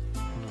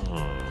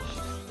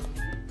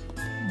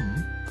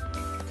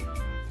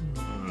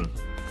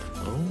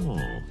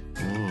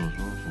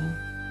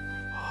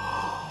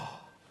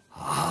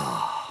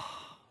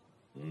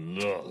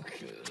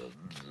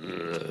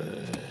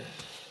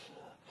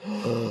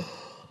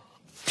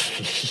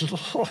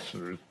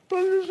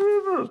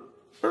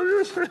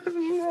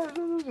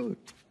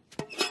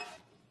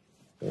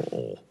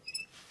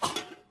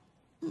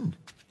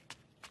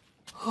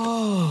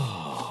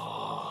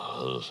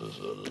 This is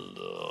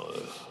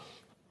alive.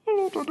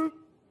 Hello, Daddy.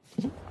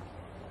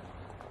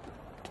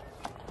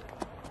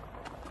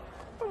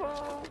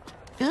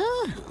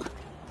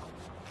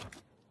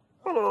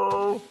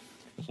 Hello.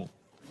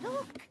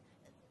 Look!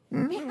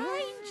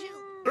 Behind you!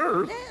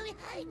 There,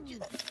 behind you!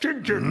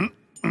 Ginger.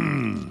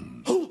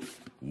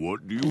 What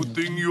do you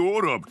think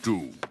you're up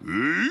to,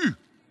 eh?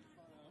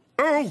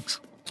 Ouch!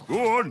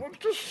 Go on.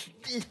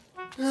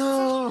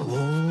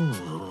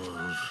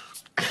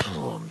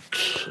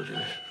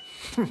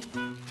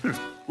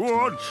 Go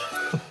on.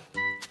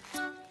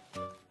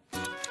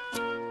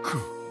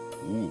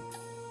 Oh.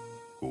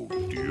 Oh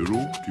dear,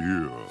 oh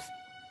dear.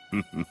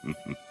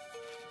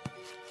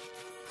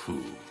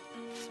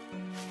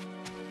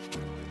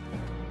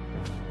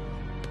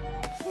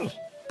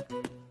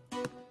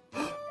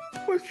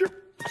 What's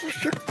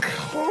your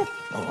coat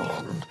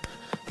on?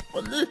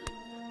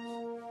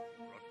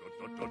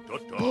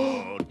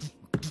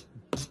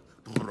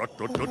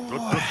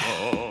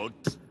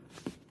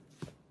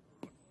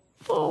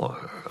 All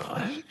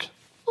right.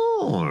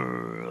 All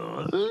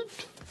right.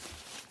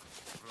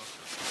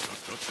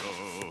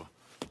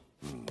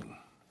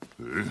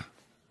 Eh?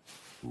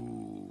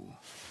 Ooh.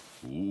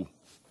 Ooh.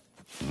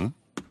 Hmm?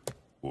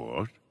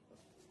 What?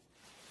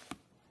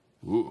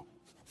 Ooh.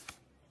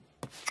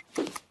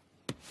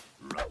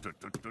 Oh,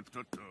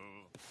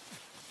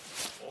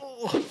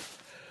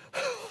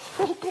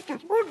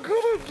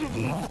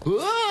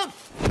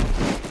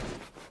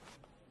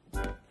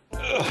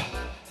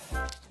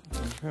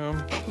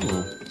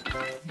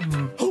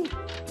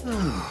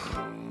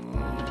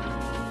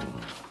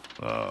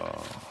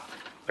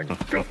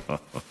 God.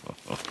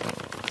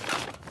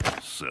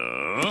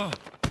 Sir?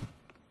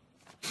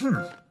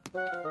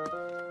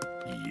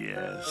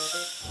 Yes.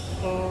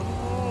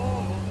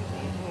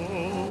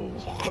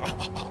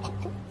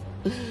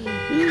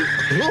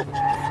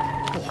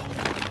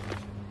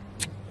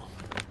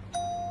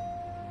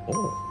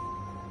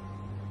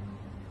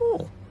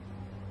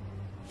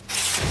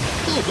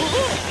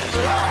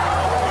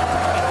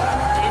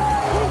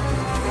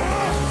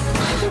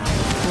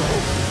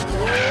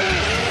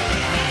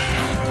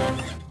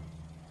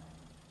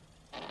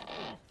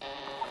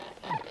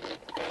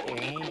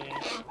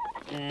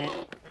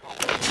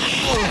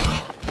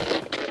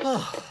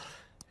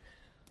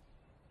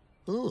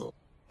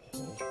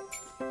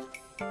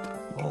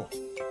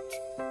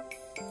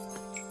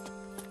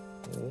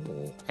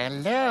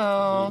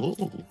 Hello.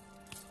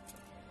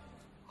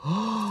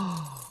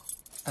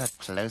 A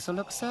closer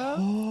look, sir?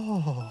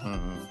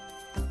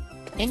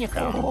 In you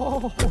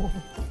come.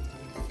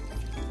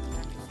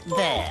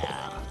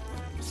 There.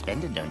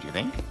 Splendid, don't you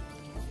think?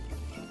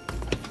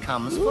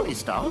 Comes fully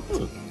stocked.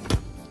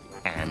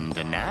 And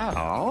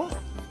now...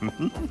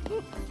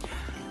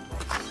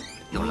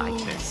 You'll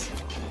like this.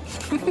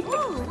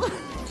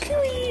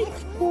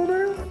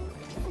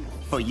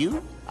 For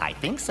you? I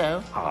think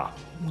so. I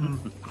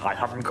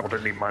haven't got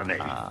any money.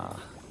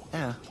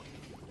 Oh.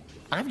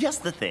 I've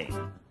just the thing.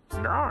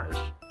 Nice.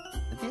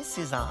 This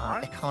is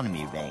our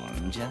economy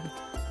range.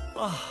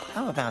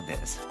 How about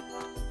this?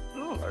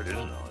 That is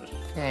nice.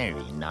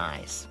 Very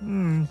nice.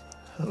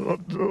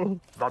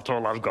 That's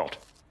all I've got.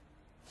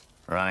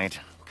 Right,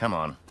 come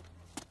on.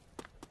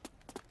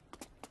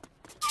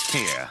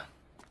 Here,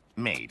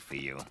 made for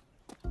you.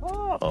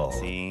 Oh.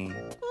 See?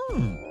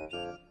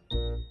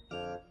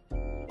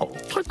 I'll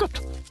take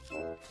it.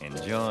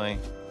 Enjoy.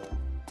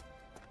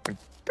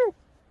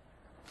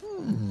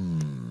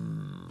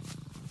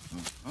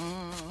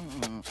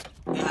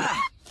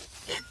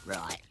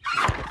 Right.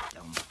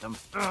 Dum,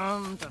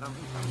 dum, dum.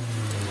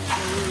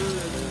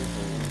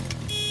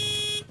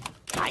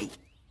 Hey.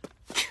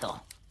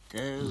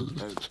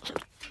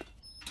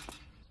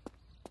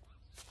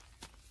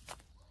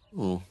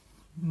 Oh.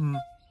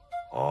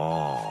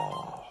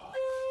 Oh.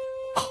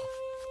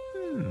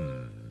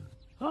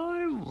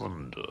 I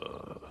wonder.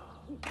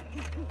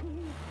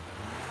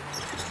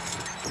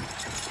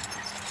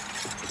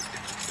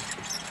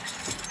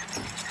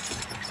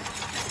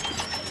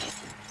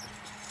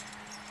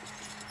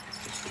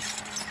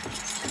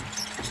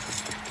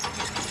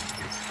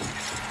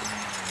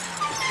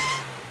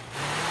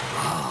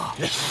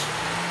 Yes.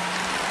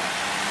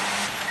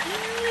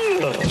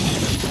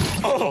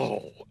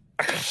 Oh,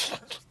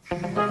 excellent.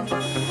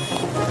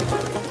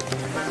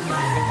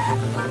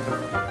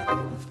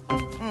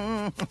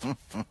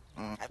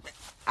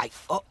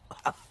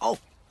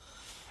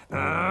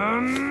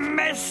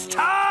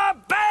 Mr.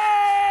 Bina!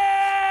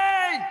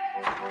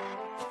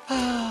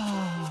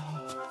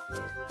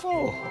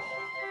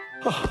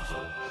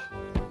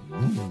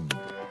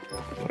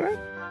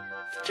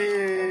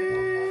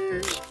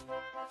 Cheers.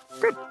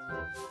 Good.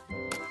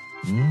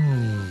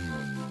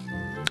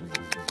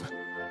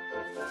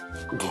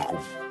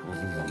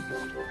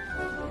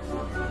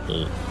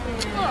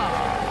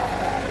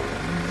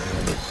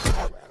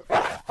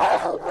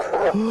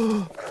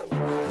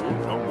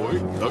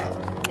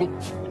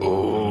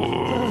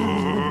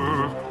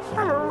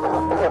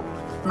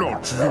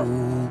 Not you.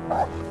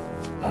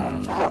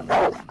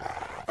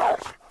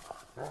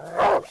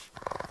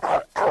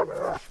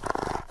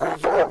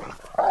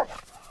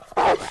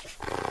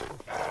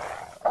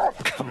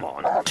 Come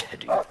on,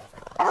 Teddy.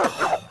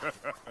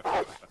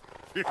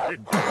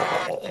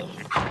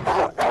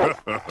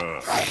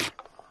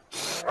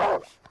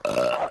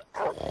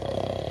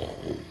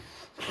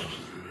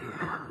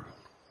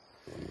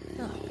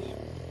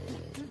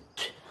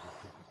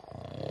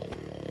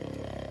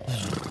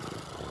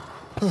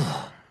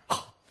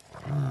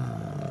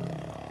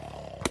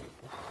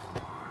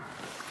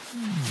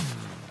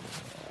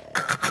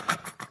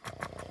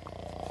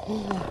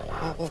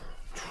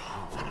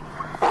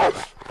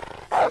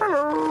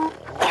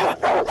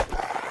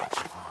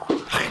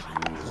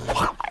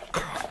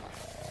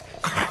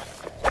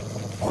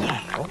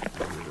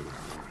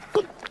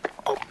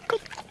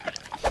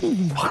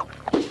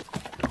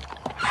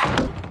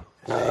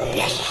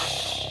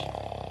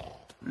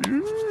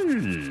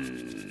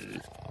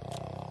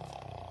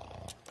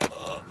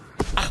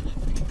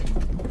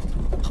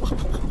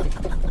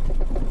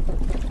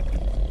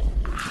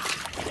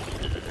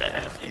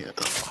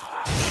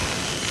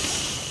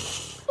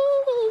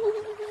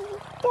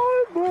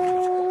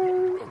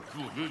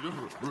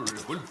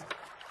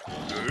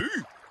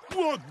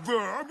 What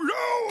the?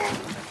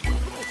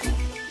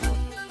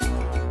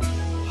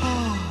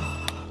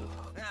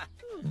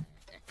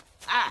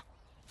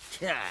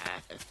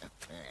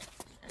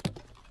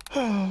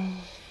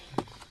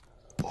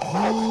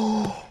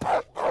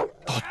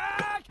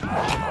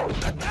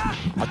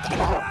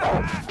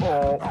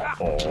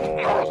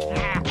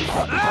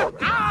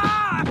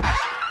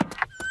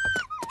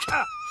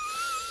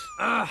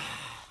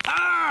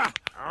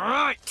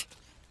 Right.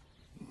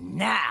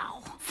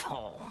 Now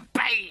for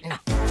Bane.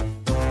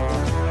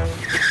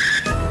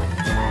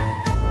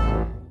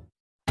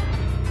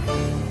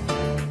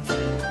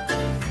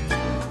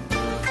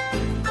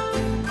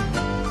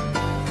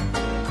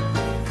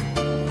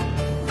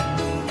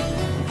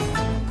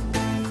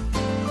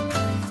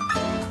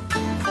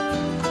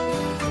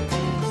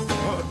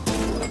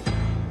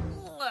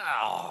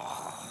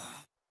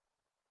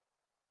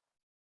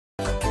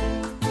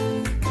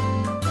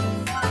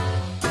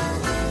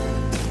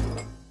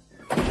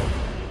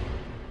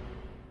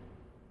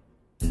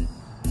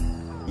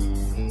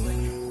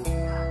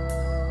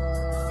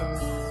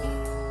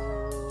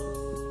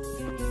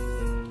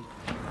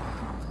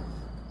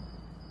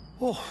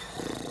 Oh.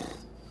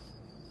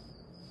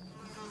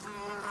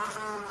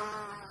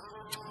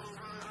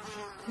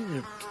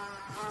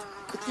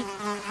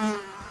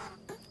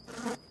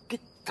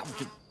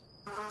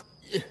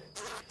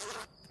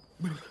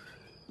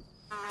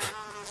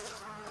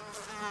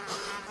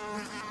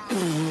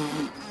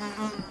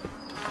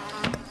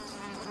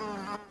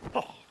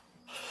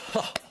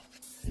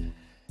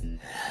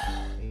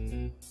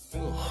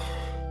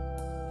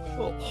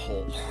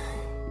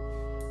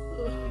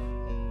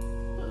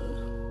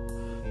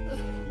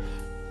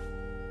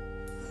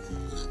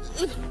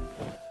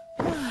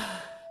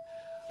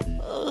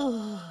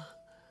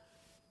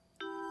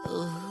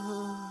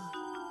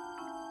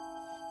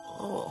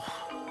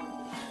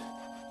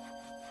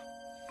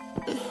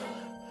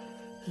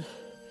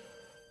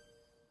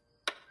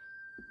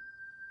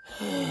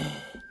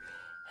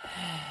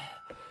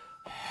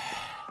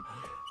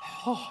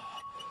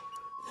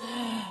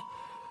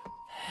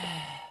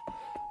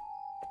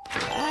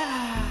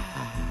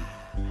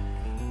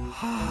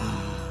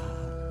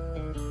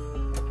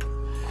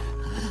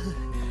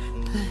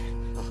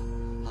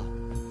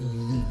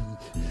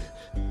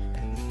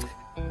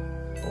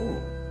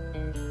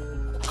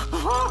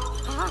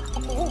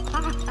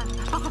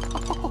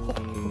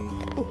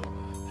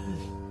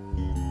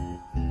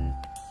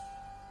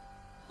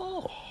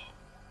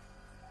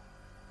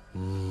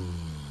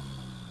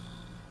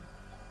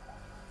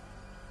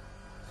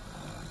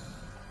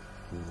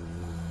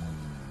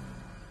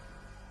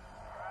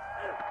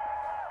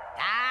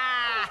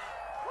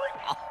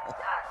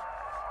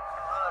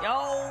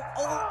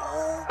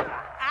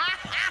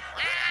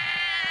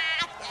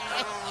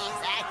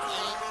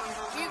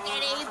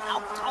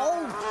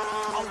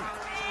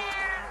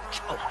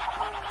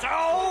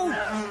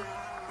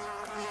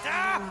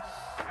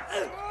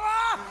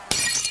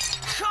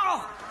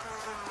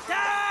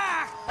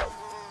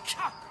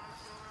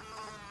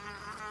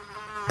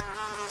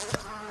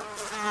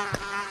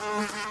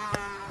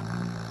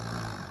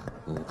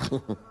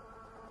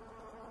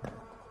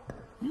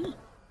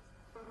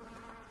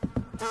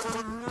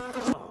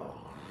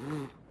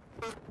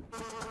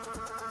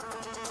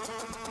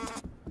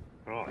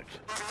 Right.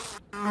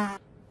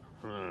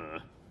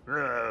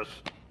 Yes.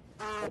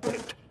 Open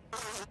it.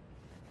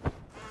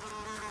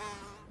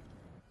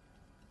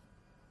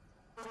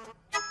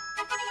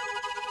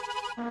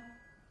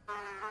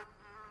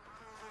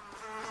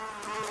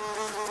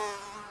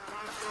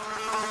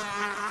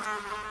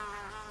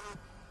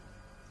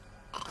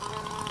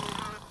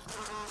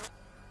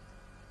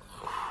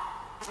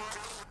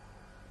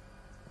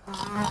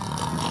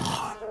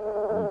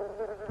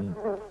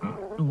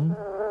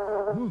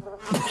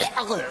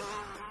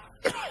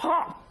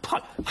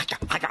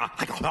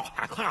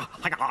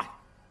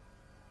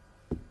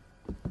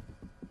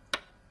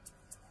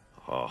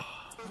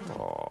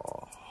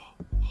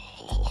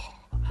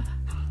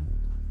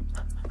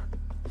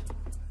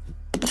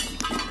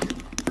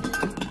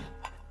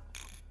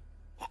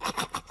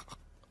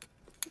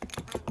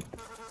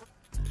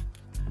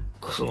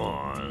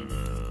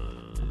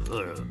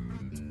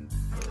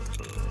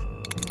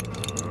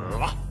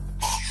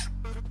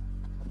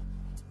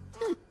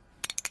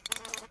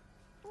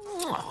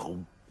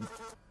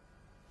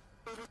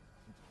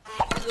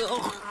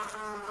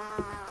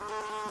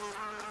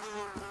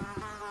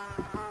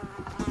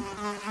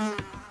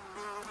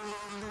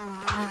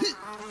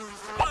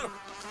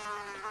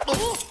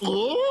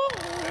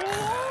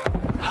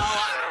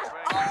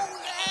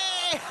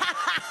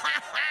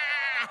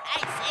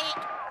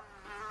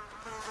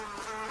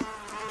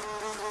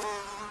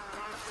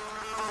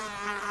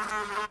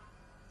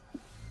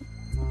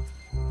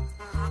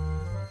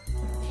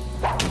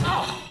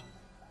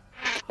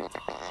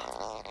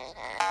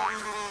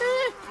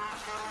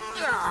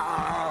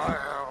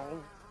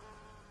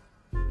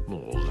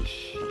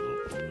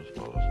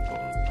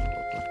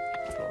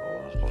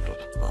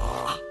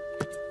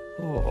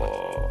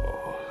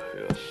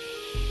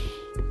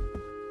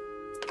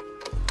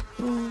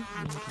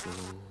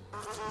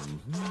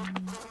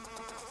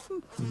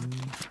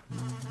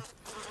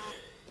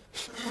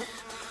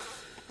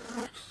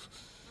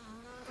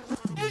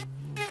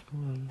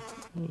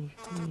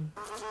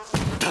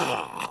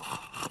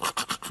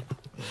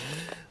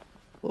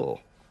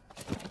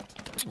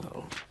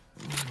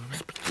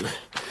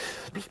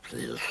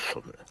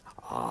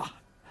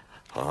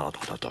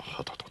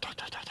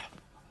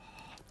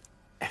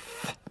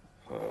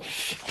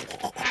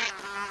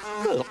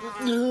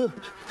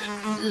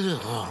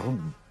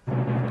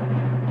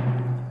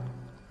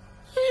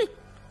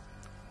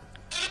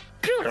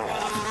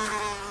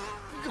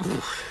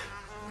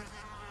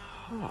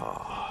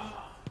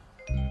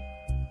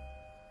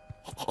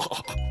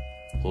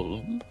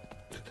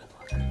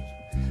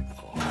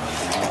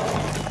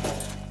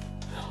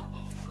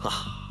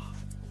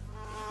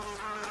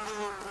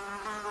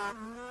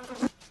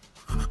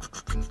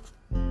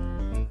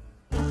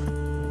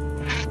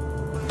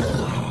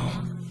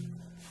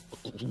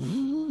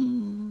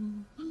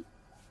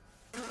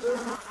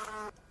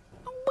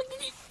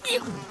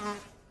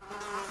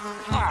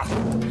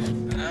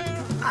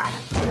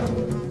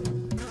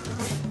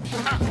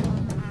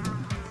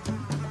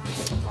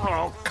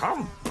 Oh,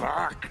 come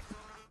back.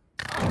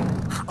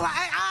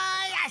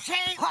 I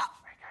say what?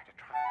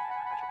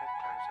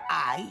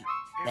 I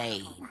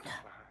mean.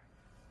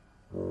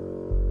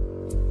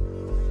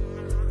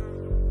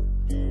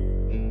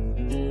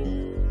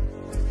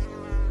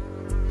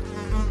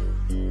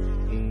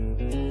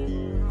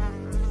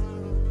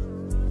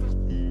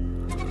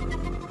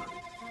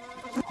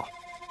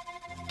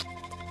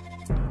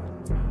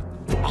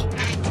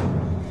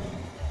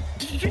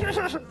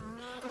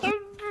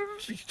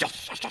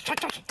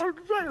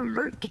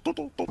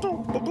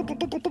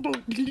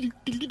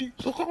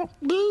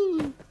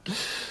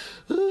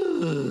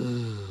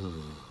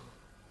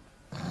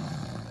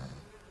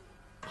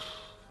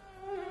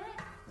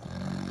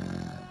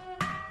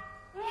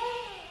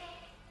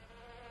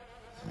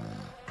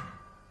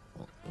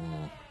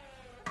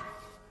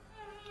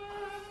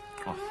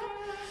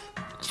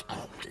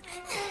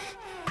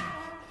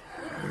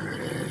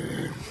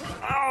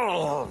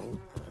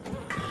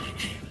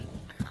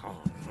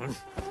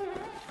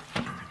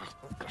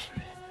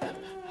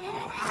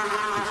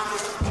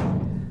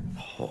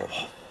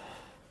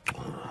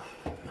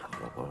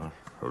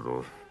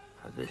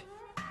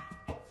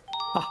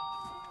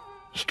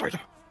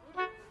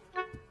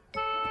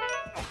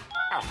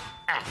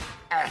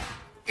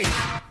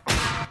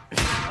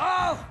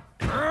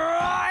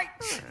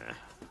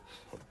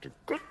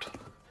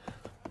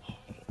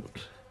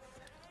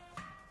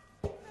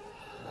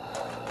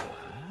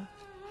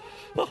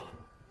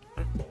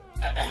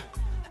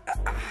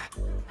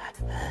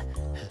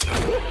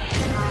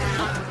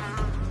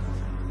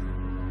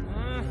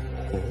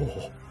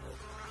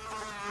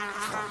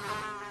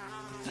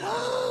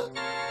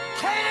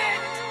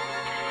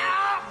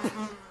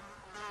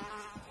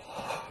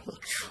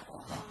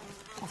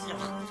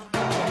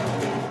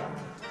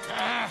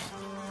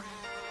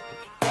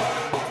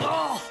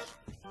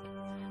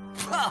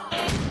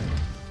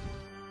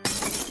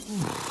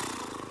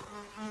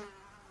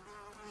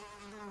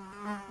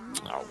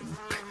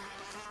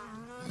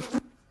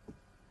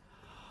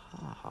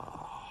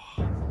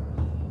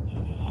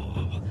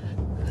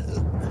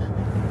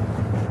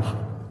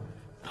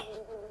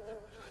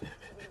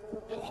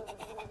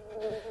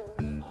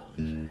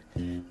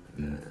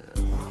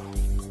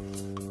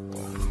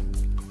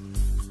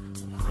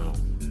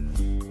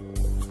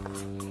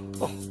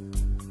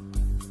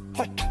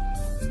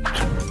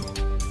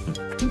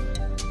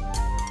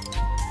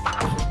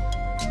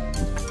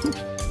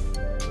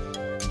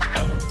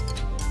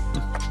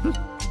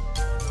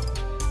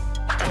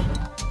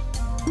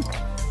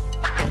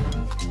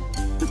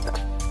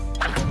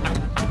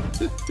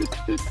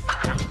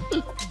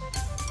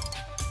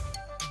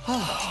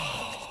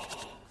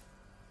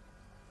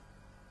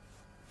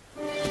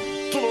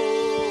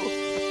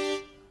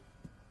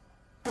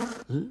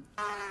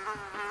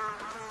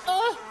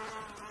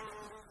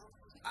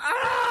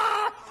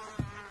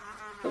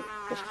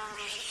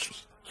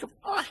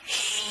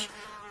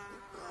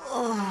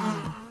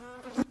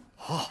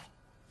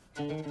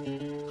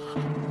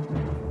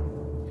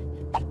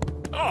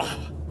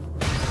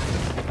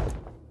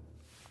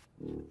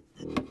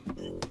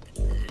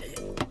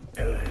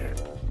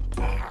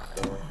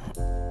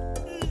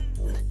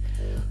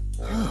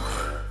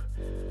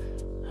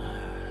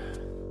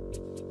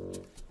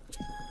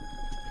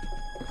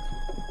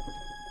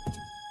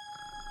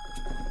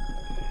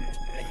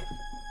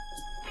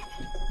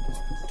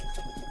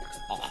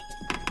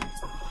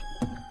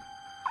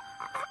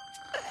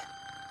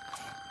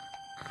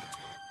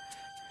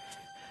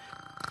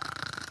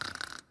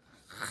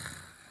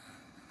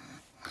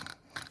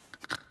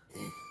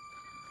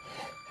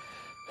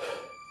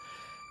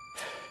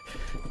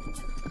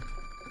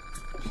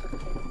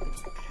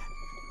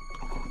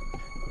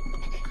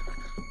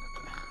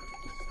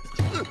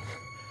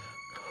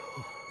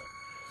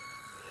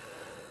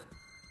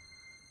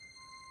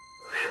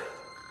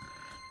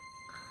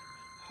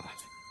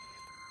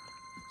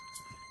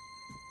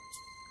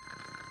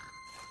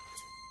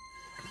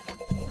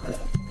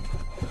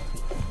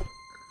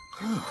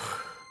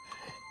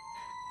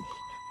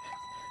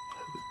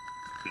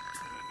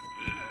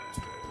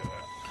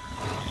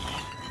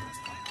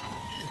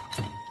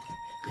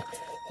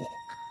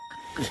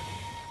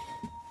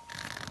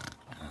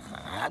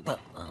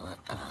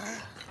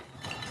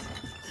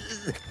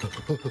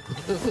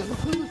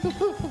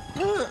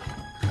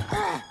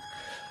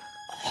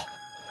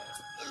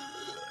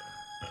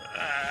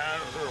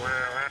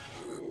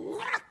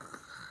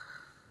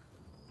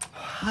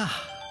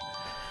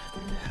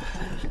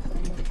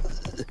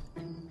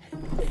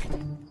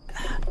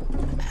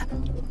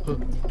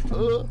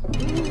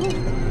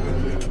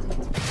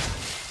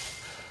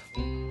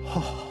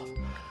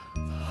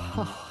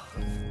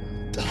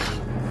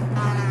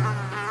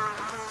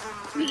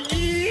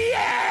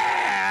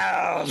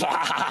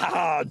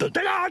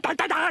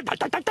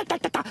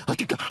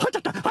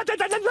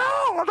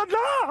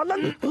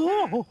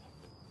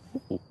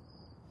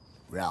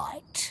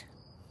 Right.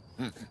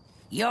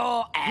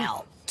 You're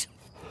out.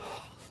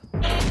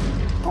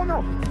 Oh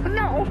no!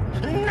 No!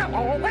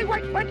 No!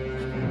 Wait!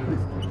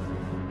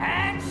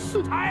 And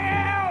stay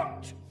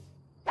out!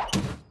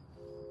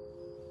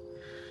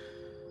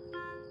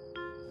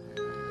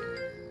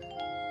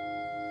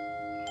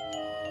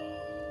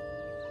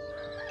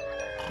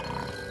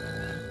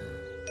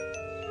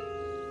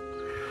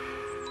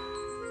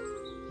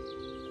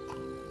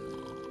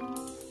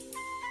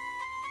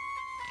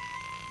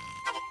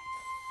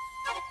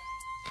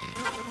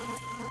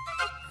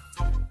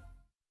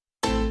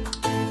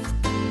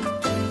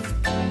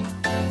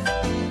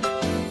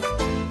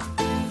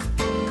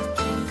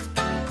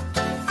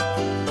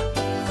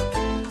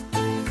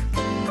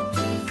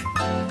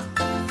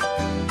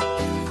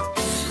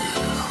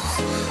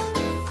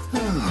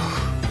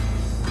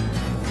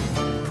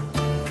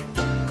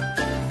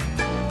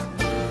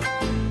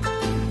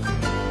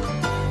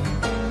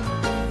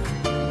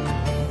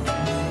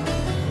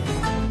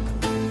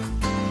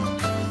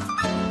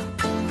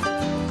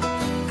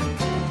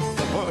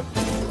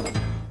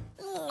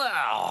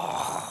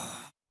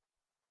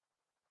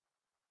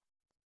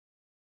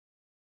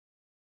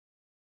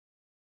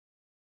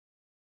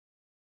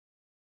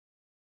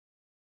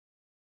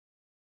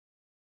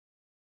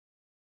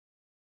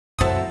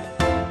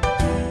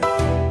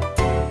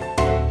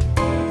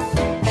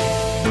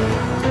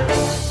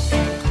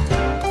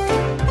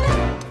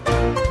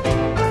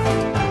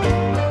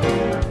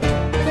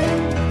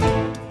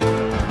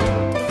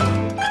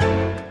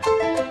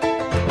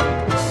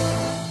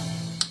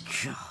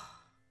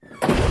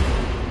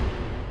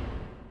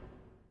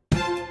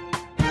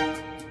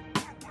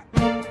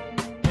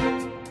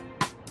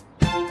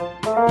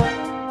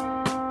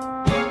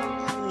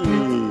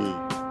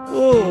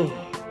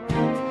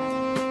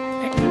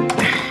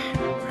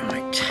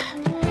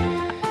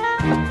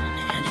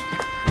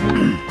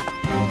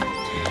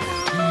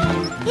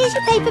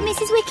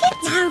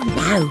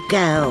 No,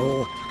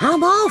 girl.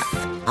 I'm off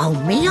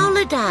on me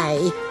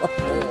holiday.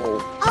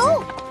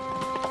 Oh!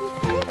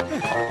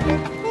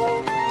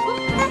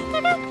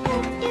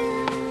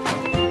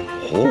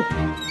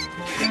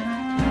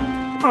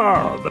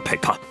 Ah, the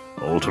paper.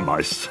 All to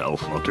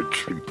myself, what a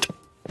treat.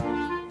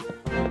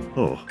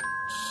 Oh.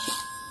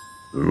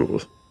 Ooh.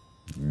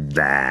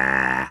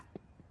 Nah.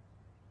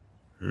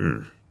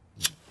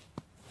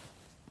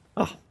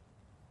 Oh.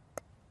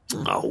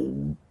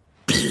 Oh.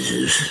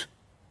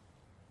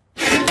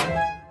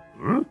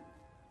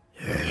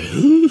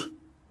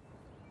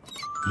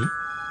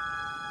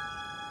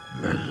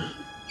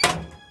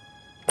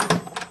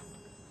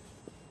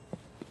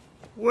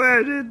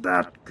 Where did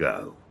that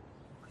go?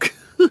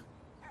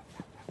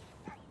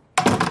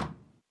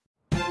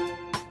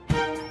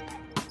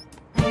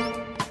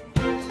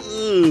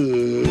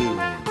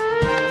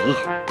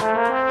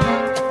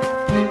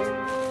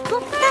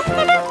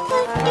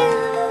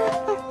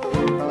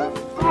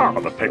 Ah,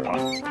 the paper.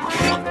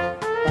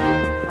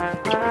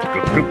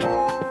 Good.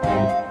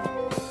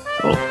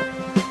 Oh.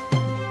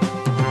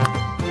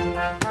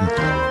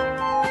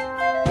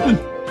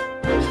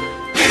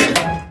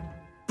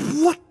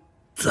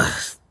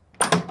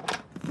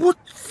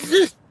 What's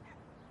this?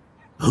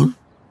 Huh?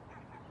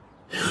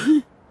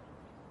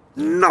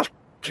 Not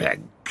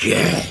again.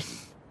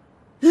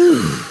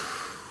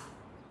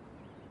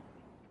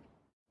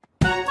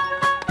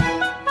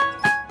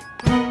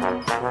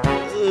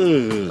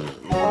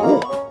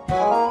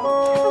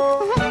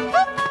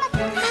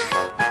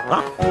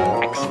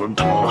 Excellent.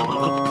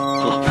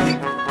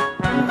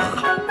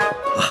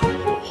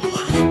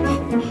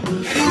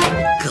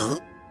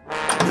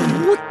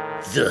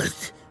 What's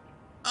this?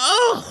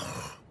 Oh!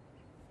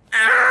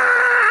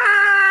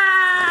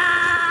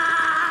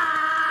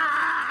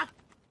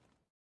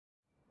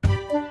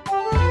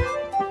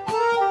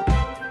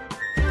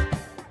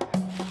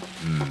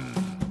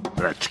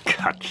 Let's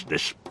catch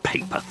this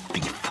paper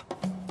thief.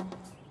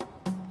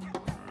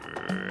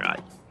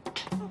 Right.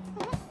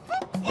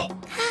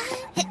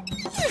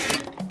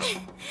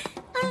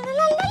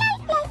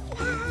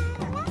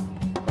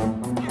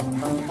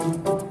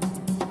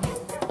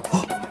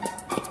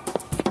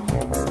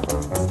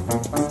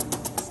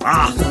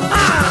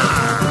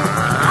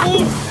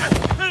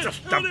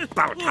 Just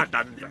about had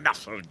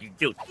enough of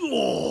you.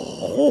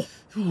 Oh.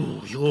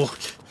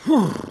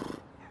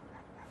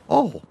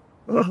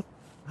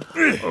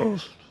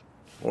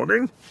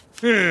 Morning.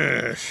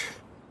 Yes.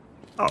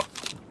 Oh,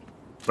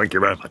 thank you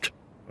very much.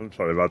 I'm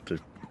sorry about this.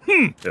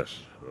 Yes.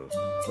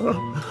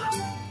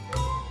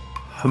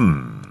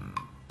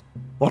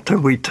 What are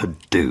we to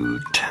do,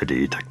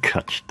 Teddy, to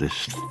catch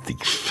this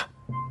thief?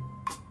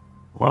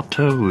 What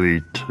are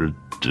we to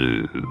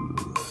do?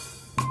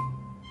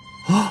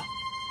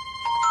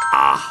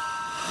 Aha!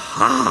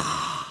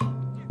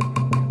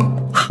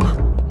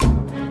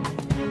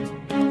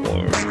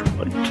 All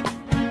right.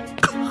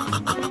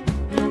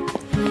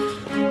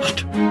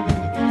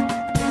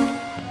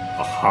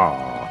 Aha!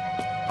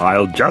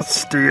 I'll just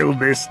steal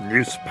this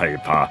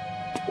newspaper.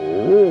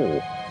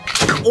 Oh!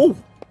 Oh!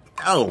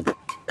 Oh!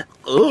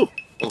 Oh!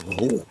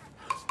 Oh!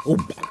 Oh,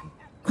 my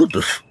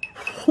goodness!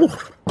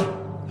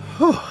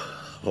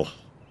 Oh,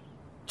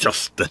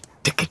 just the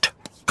ticket.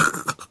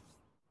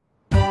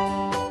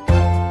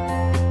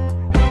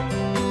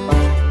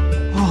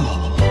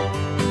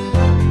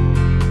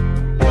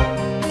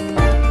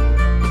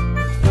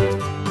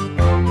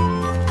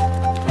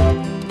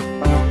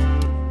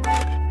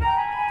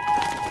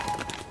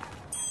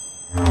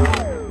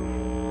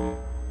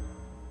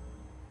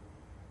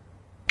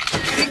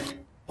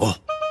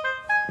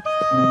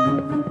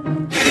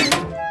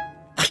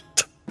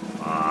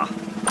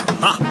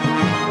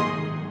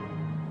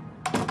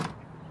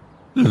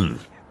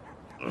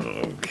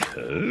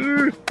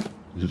 Okay.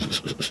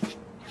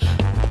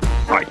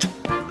 Right,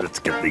 let's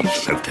get these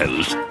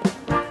photos.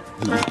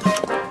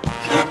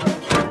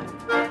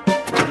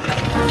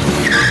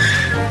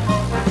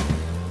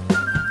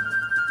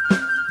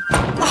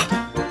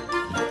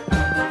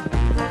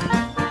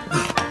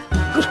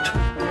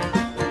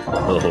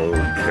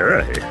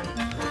 Okay.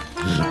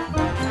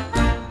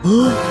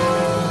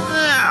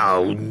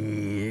 Oh,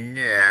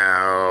 no.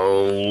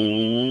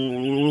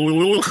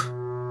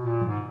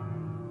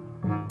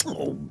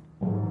 Oh,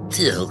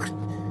 dear.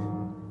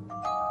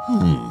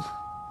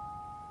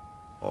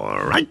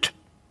 All right.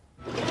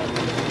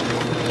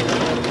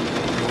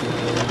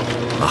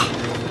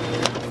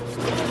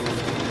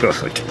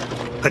 Perfect.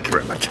 Thank you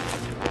very much.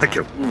 Thank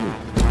you.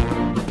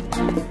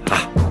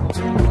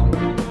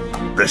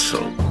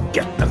 This'll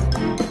get them.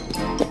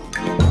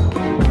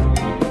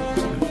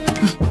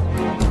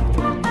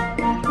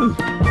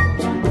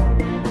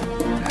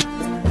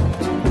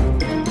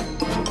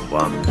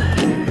 One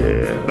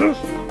here.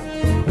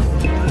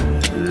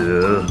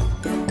 Here.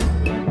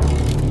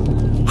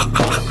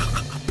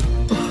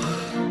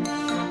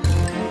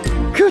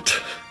 Good.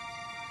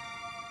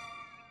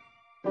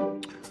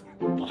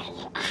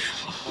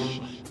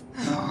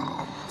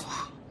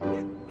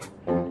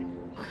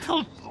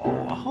 Come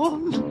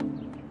on.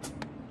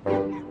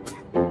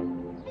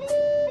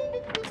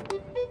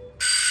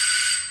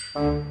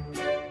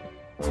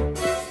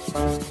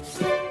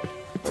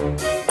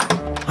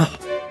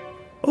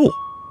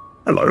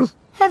 Hello.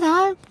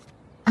 Hello.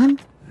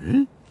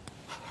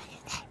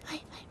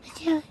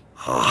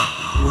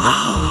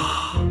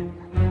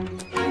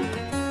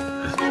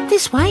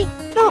 This way.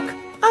 Look,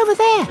 over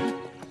there.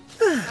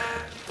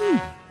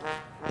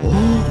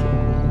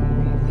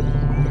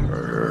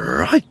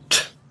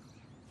 Right.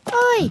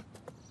 Oi,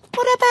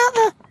 what about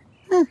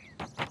the...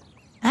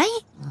 Eh?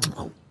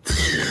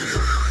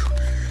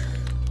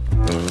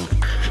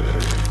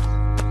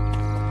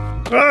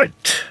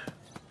 Right.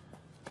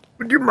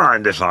 Would you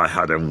mind if I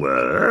had a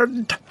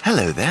word?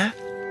 Hello there.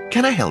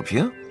 Can I help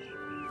you?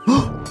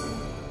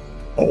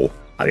 Oh,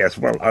 yes,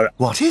 well,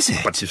 What is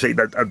it? but you see,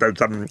 there's,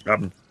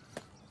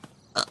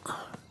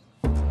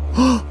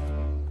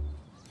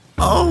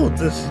 oh,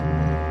 this...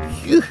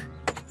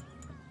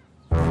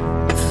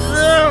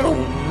 Oh,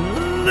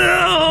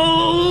 no!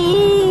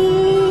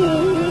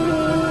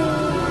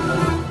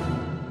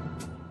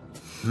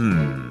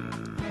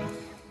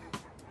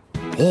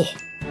 Oh.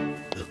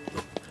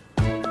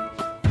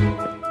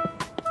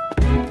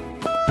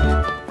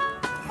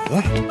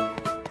 What?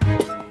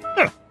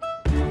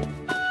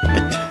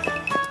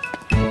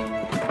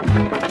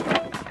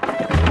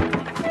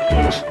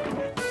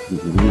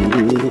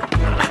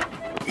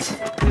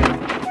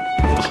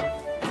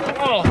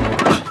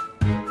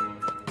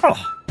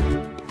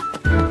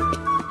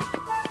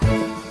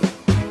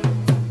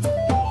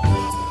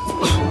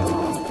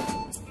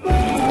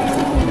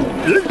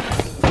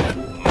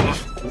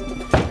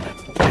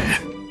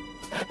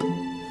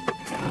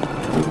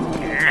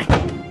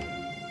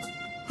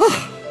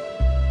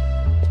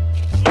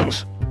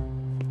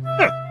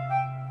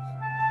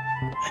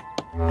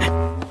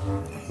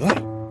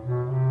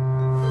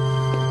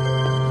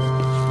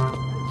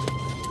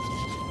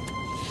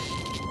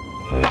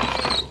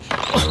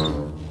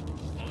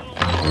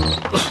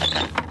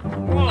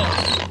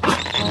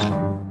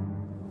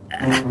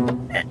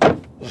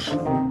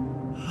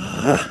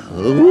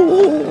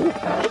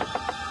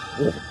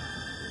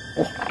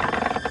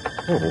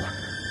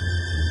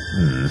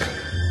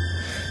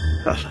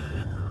 I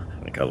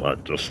think I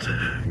might just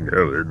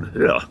go in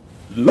here.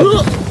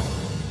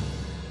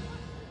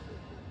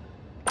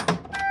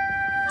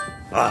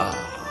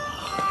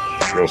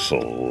 Just a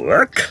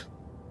look.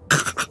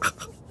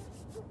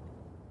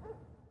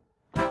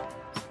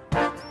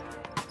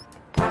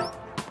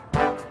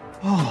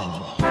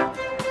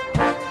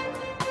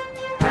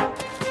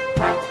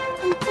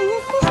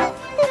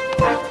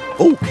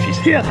 Oh, she's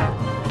here.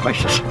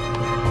 Precious.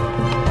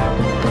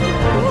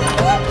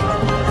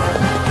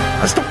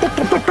 Stop.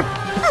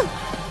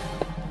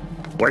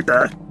 Wait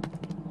there.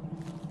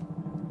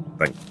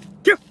 Thank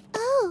you.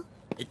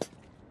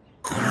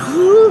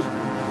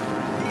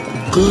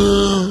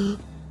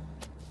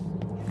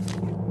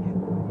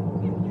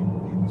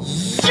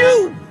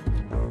 You!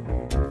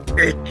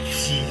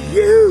 It's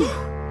you!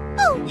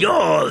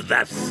 You're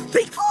the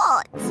thief!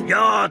 What?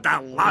 You're the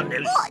one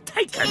who's What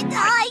taken did my...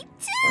 I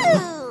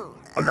do?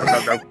 Oh,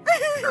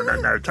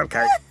 no, it's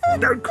okay.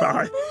 Don't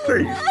cry,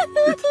 please.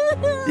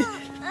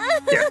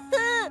 Yeah.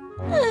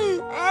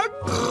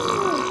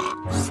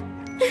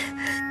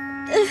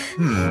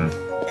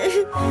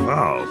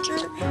 Wow.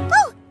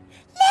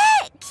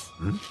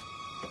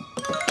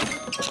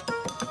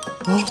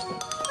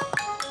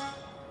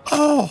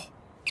 Oh,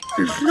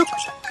 look! Oh, look.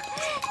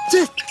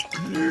 The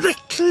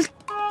little...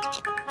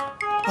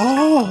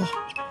 Oh.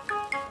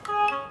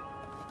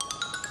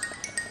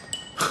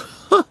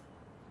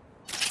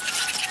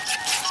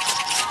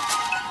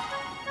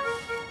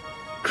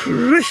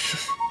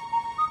 Gracious.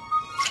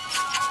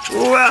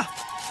 Well,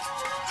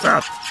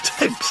 that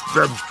takes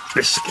the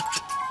biscuit.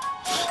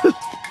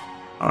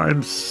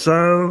 I'm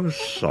so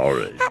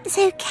sorry. That's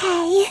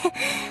okay.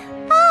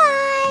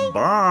 Bye!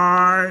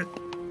 Bye.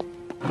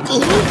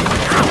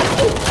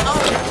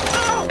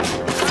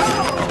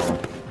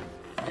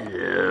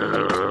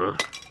 Yeah.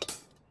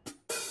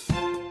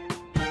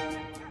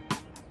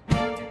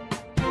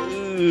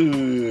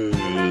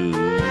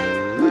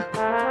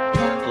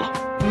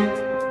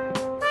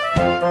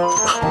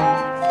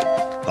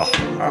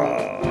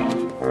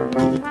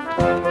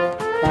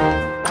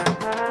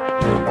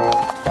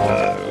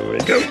 There we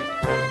go.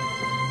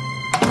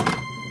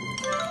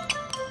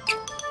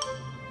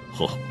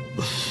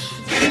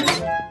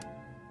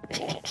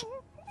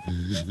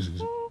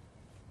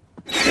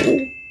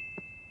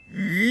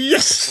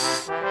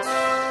 Yes!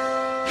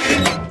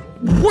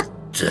 What?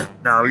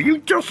 Now you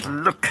just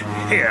look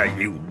here,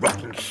 you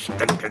rotten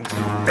stinking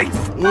thief!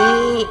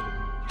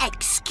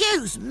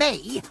 Excuse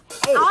me.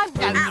 Oh,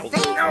 I'm no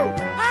thief. no.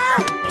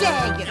 How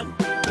dare you?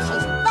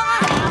 She's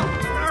mine.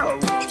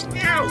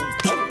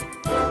 No!